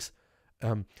 it takes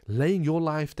laying your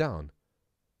life down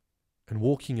and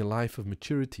walking a life of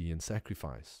maturity and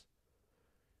sacrifice.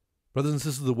 Brothers and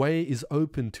sisters, the way is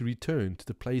open to return to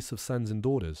the place of sons and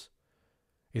daughters.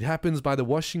 It happens by the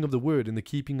washing of the word and the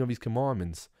keeping of his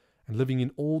commandments and living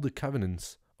in all the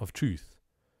covenants of truth.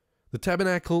 The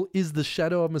tabernacle is the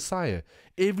shadow of Messiah.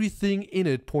 Everything in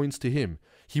it points to him.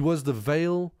 He was the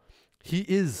veil. He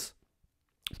is,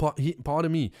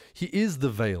 pardon me, he is the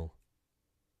veil.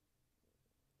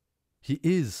 He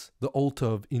is the altar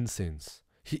of incense.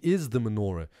 He is the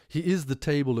menorah. He is the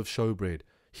table of showbread.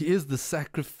 He is the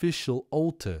sacrificial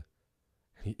altar.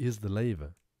 He is the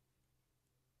laver.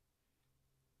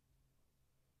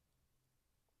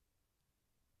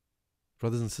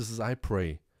 Brothers and sisters, I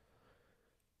pray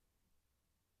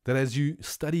that as you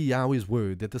study Yahweh's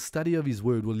word, that the study of his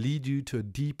word will lead you to a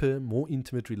deeper, more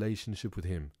intimate relationship with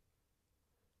him.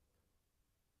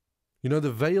 You know,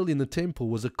 the veil in the temple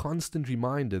was a constant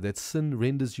reminder that sin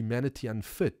renders humanity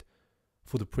unfit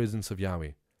for the presence of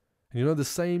Yahweh. And you know, the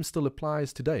same still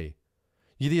applies today.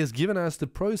 Yet he has given us the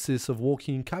process of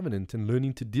walking in covenant and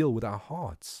learning to deal with our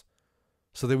hearts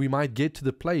so that we might get to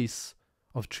the place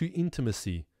of true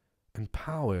intimacy and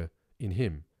power in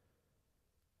him.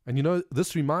 And you know,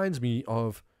 this reminds me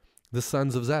of the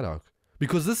sons of Zadok,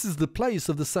 because this is the place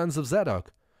of the sons of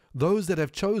Zadok, those that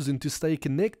have chosen to stay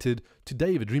connected to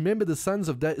David. Remember, the sons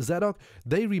of Zadok,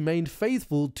 they remained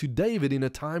faithful to David in a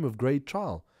time of great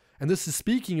trial. And this is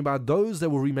speaking about those that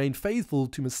will remain faithful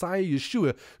to Messiah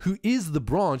Yeshua, who is the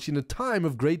branch in a time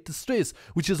of great distress,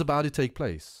 which is about to take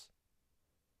place.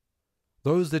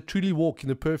 Those that truly walk in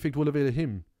the perfect will of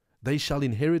Elohim, they shall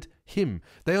inherit him.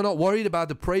 They are not worried about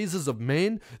the praises of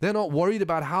men. They're not worried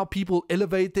about how people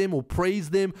elevate them or praise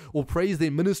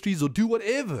their ministries or do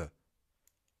whatever.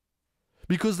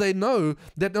 Because they know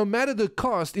that no matter the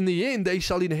cost, in the end, they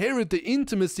shall inherit the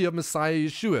intimacy of Messiah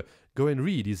Yeshua. Go and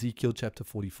read Ezekiel chapter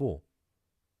 44.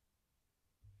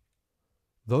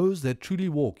 Those that truly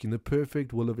walk in the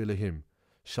perfect will of Elohim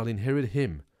shall inherit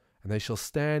him, and they shall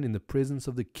stand in the presence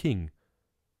of the King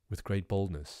with great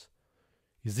boldness.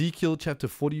 Ezekiel chapter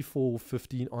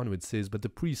 44:15 onwards says, "But the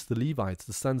priests, the Levites,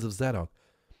 the sons of Zadok,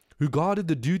 who guarded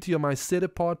the duty of my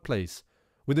set-apart place,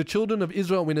 when the children of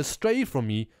Israel went astray from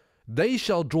me, they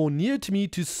shall draw near to me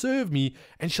to serve me,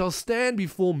 and shall stand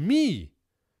before me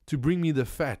to bring me the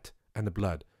fat and the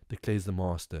blood, declares the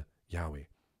Master, Yahweh.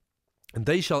 And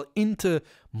they shall enter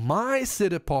my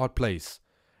set-apart place,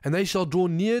 and they shall draw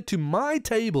near to my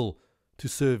table to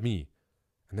serve me,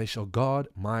 and they shall guard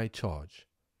my charge."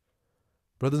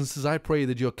 Brothers and sisters, I pray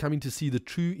that you are coming to see the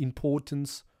true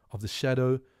importance of the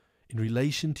shadow in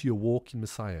relation to your walk in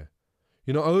Messiah.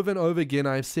 You know, over and over again,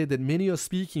 I have said that many are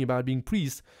speaking about being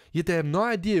priests, yet they have no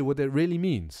idea what that really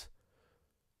means.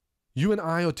 You and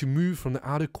I are to move from the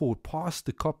outer court past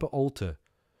the copper altar,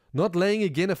 not laying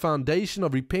again a foundation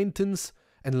of repentance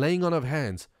and laying on of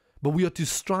hands, but we are to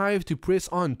strive to press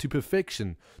on to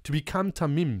perfection, to become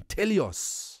tamim,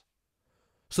 telios,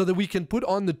 so that we can put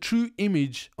on the true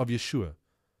image of Yeshua.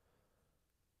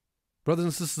 Brothers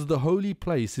and sisters, the holy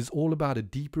place is all about a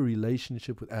deeper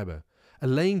relationship with Abba, a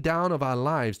laying down of our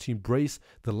lives to embrace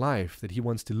the life that he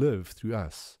wants to live through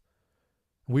us.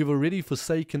 We've already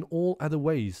forsaken all other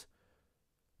ways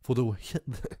for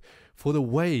the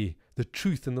way, the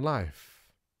truth, and the life.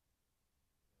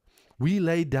 We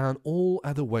lay down all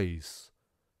other ways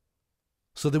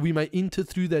so that we may enter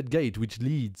through that gate which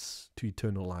leads to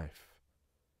eternal life.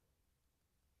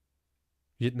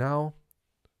 Yet now,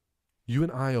 you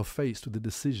and I are faced with a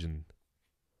decision.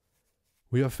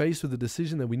 We are faced with a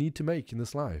decision that we need to make in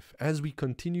this life. As we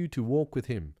continue to walk with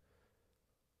him,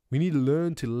 we need to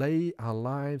learn to lay our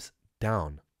lives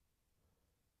down.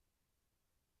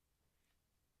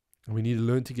 And we need to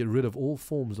learn to get rid of all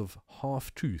forms of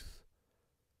half-truth.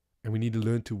 And we need to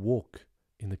learn to walk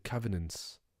in the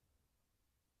covenants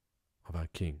of our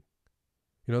King.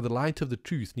 You know, the light of the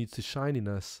truth needs to shine in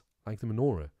us like the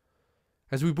menorah.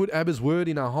 As we put Abba's word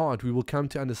in our heart, we will come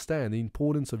to understand the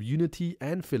importance of unity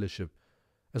and fellowship,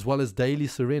 as well as daily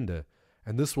surrender.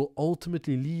 And this will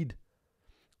ultimately lead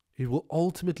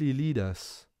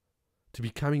us to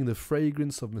becoming the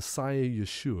fragrance of Messiah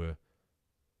Yeshua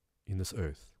in this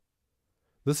earth.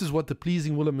 This is what the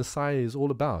pleasing will of Messiah is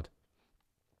all about.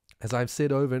 As I've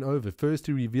said over and over, first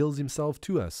he reveals himself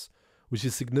to us, which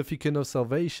is significant of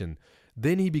salvation.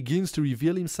 Then he begins to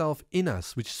reveal himself in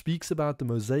us, which speaks about the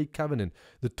Mosaic covenant,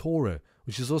 the Torah,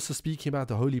 which is also speaking about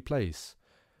the holy place.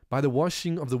 By the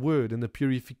washing of the word and the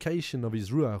purification of his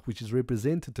Ruach, which is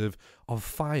representative of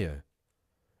fire.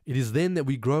 It is then that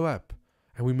we grow up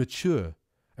and we mature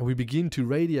and we begin to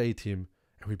radiate him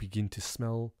and we begin to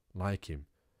smell like him.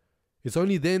 It's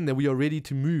only then that we are ready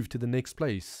to move to the next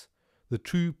place, the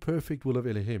true perfect will of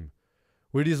Elohim,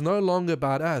 where it is no longer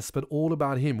about us but all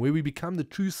about him, where we become the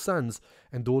true sons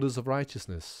and daughters of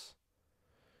righteousness.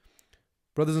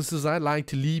 Brothers and sisters, I'd like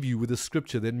to leave you with a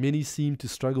scripture that many seem to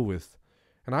struggle with.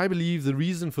 And I believe the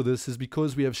reason for this is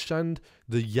because we have shunned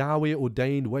the Yahweh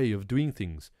ordained way of doing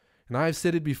things. And I have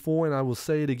said it before and I will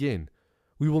say it again.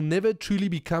 We will never truly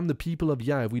become the people of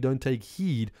Yah if we don't take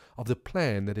heed of the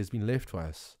plan that has been left for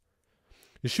us.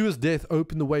 Yeshua's death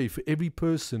opened the way for every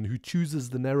person who chooses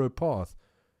the narrow path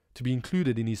to be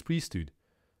included in his priesthood.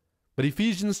 But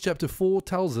Ephesians chapter 4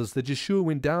 tells us that Yeshua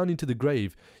went down into the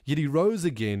grave, yet he rose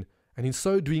again, and in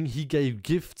so doing he gave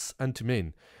gifts unto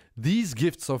men. These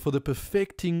gifts are for the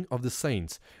perfecting of the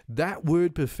saints. That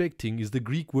word perfecting is the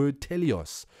Greek word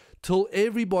teleos, till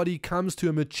everybody comes to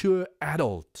a mature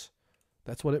adult.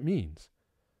 That's what it means.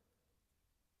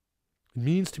 It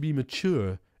means to be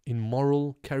mature in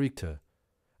moral character.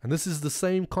 And this is the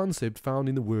same concept found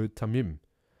in the word tamim.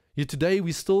 Yet today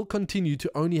we still continue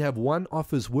to only have one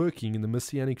office working in the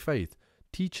Messianic faith,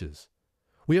 teachers.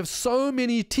 We have so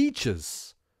many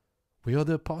teachers. We are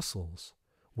the apostles.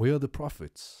 We are the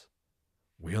prophets.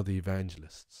 We are the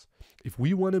evangelists. If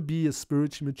we want to be a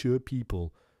spiritually mature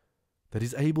people that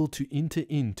is able to enter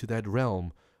into that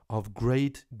realm of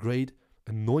great, great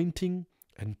anointing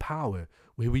and power,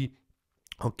 where we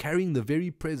are carrying the very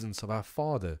presence of our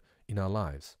Father in our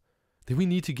lives, then we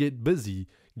need to get busy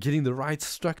getting the right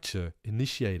structure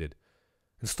initiated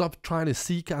and stop trying to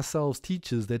seek ourselves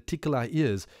teachers that tickle our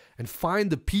ears and find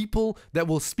the people that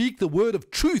will speak the word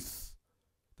of truth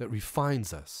that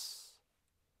refines us,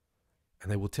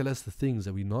 and they will tell us the things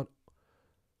that we don't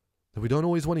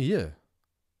always want to hear.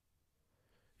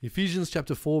 Ephesians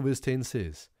chapter 4 verse 10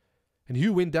 says, "And he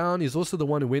who went down is also the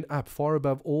one who went up far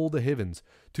above all the heavens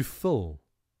to fill.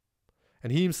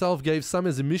 And he himself gave some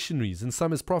as missionaries and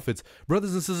some as prophets."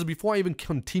 Brothers and sisters, before I even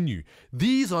continue,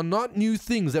 these are not new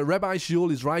things that Rabbi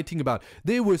Sheol is writing about.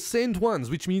 There were sent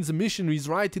ones, which means the missionaries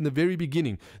right in the very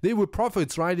beginning. There were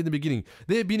prophets right in the beginning.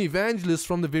 There have been evangelists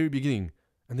from the very beginning.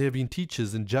 And there have been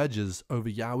teachers and judges over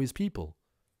Yahweh's people.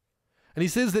 And he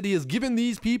says that he has given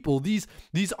these people, these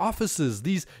offices,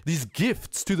 these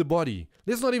gifts to the body.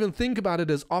 Let's not even think about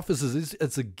it as offices.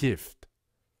 It's a gift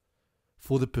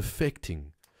for the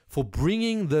perfecting, for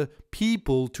bringing the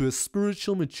people to a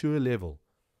spiritual mature level,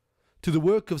 to the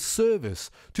work of service,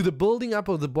 to the building up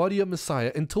of the body of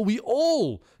Messiah, until we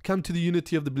all come to the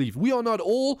unity of the belief. We are not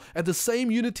all at the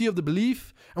same unity of the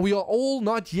belief, and we are all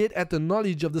not yet at the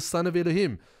knowledge of the Son of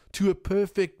Elohim, to a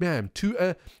perfect man, to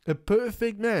a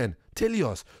perfect man,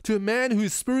 teleos, to a man who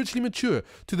is spiritually mature,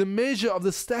 to the measure of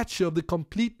the stature of the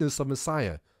completeness of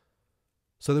Messiah,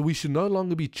 so that we should no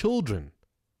longer be children.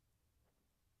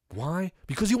 Why?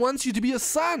 Because he wants you to be a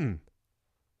son.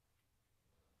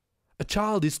 A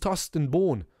child is tossed and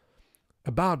borne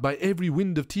about by every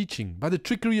wind of teaching, by the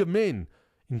trickery of men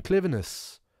in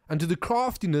cleverness, and to the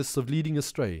craftiness of leading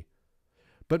astray.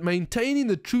 But maintaining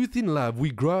the truth in love, we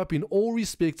grow up in all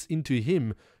respects into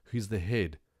him who is the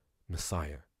head,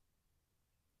 Messiah.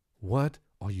 What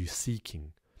are you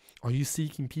seeking? Are you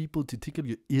seeking people to tickle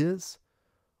your ears?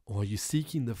 Or are you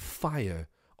seeking the fire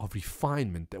of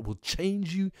refinement that will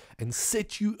change you and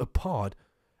set you apart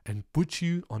and put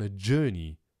you on a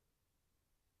journey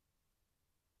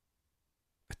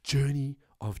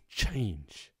of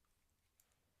change?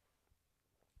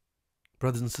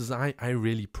 Brothers and sisters, I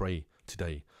really pray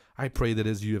today. I pray that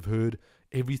as you have heard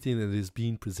everything that is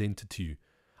being presented to you,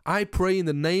 I pray in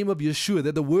the name of Yeshua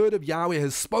that the word of Yahweh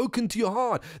has spoken to your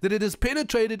heart, that it has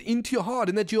penetrated into your heart,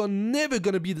 and that you are never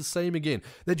going to be the same again,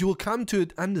 that you will come to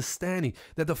an understanding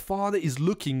that the Father is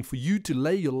looking for you to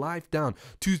lay your life down,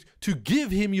 to give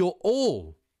him your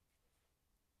all,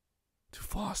 to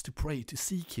fast, to pray, to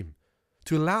seek him,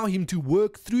 to allow him to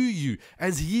work through you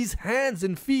as his hands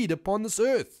and feet upon this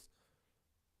earth.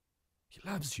 He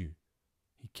loves you.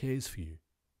 He cares for you.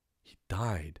 He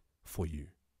died for you.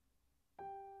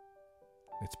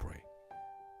 Let's pray.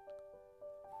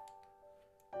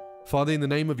 Father, in the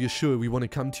name of Yeshua, we want to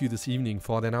come to you this evening,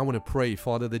 Father, and I want to pray,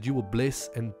 Father, that you will bless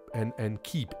and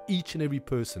keep each and every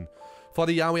person.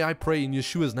 Father Yahweh, I pray in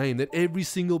Yeshua's name that every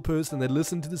single person that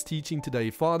listened to this teaching today,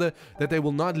 Father, that they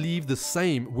will not leave the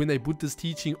same when they put this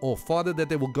teaching off. Father, that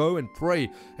they will go and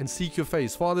pray and seek your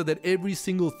face. Father, that every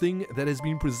single thing that has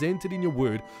been presented in your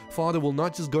word, Father, will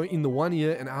not just go in the one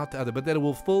ear and out the other, but that it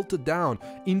will filter down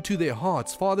into their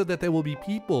hearts. Father, that there will be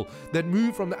people that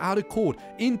move from the outer court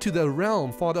into the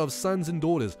realm, Father, of sons and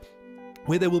daughters,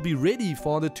 where they will be ready,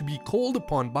 Father, to be called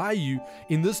upon by you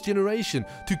in this generation,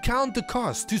 to count the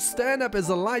cost, to stand up as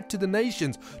a light to the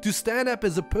nations, to stand up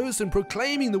as a person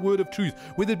proclaiming the word of truth,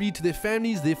 whether it be to their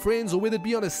families, their friends, or whether it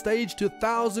be on a stage to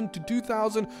 1,000, to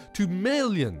 2,000, to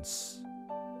millions.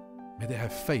 May they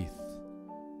have faith.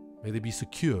 May they be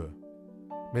secure.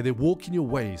 May they walk in your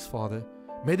ways, Father.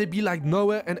 May they be like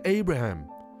Noah and Abraham.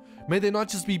 May they not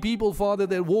just be people, Father,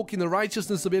 that walk in the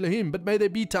righteousness of Elohim, but may they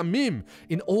be tamim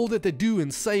in all that they do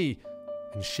and say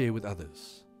and share with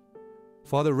others.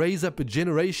 Father, raise up a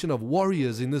generation of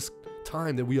warriors in this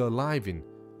time that we are alive in,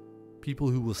 people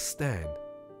who will stand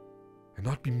and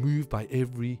not be moved by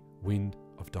every wind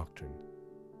of doctrine.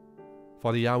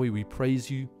 Father Yahweh, we praise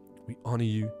you, we honor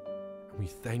you, and we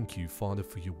thank you, Father,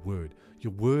 for your word.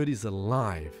 Your word is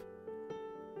alive,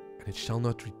 and it shall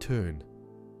not return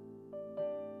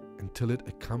until it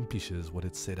accomplishes what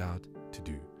it set out to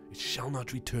do. It shall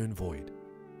not return void.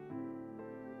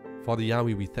 Father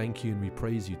Yahweh, we thank you and we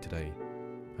praise you today.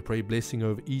 I pray blessing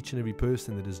over each and every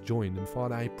person that has joined. And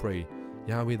Father, I pray,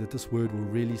 Yahweh, that this word will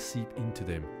really seep into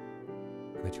them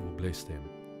and that you will bless them.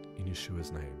 In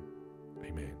Yeshua's name,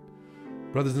 amen.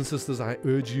 Brothers and sisters, I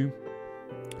urge you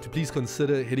to please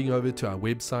consider heading over to our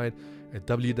website at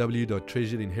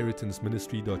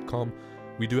www.treasuredinheritanceministry.com.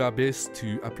 We do our best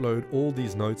to upload all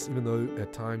these notes, even though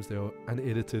at times they are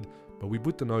unedited, but we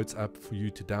put the notes up for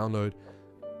you to download,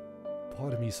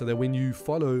 pardon me, so that when you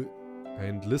follow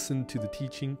and listen to the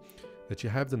teaching, that you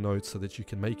have the notes so that you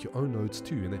can make your own notes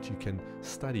too, and that you can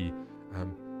study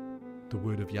the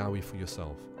word of Yahweh for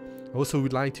yourself. I also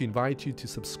would like to invite you to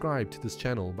subscribe to this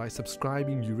channel. By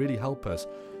subscribing, you really help us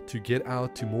to get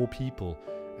out to more people.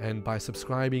 And by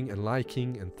subscribing and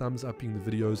liking and thumbs upping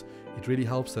the videos, it really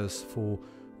helps us to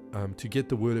get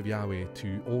the word of Yahweh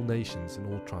to all nations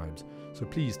and all tribes. So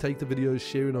please take the videos,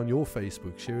 share it on your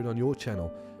Facebook, share it on your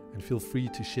channel, and feel free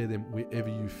to share them wherever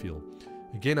you feel.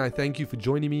 Again, I thank you for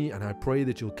joining me, and I pray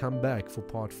that you'll come back for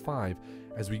part 5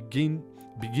 as we begin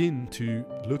to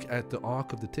look at the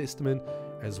Ark of the Testament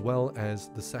as well as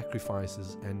the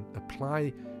sacrifices and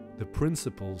apply the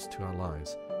principles to our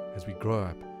lives as we grow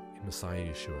up in Messiah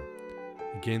Yeshua.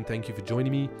 Again, thank you for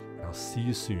joining me, and I'll see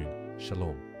you soon.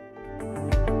 Shalom.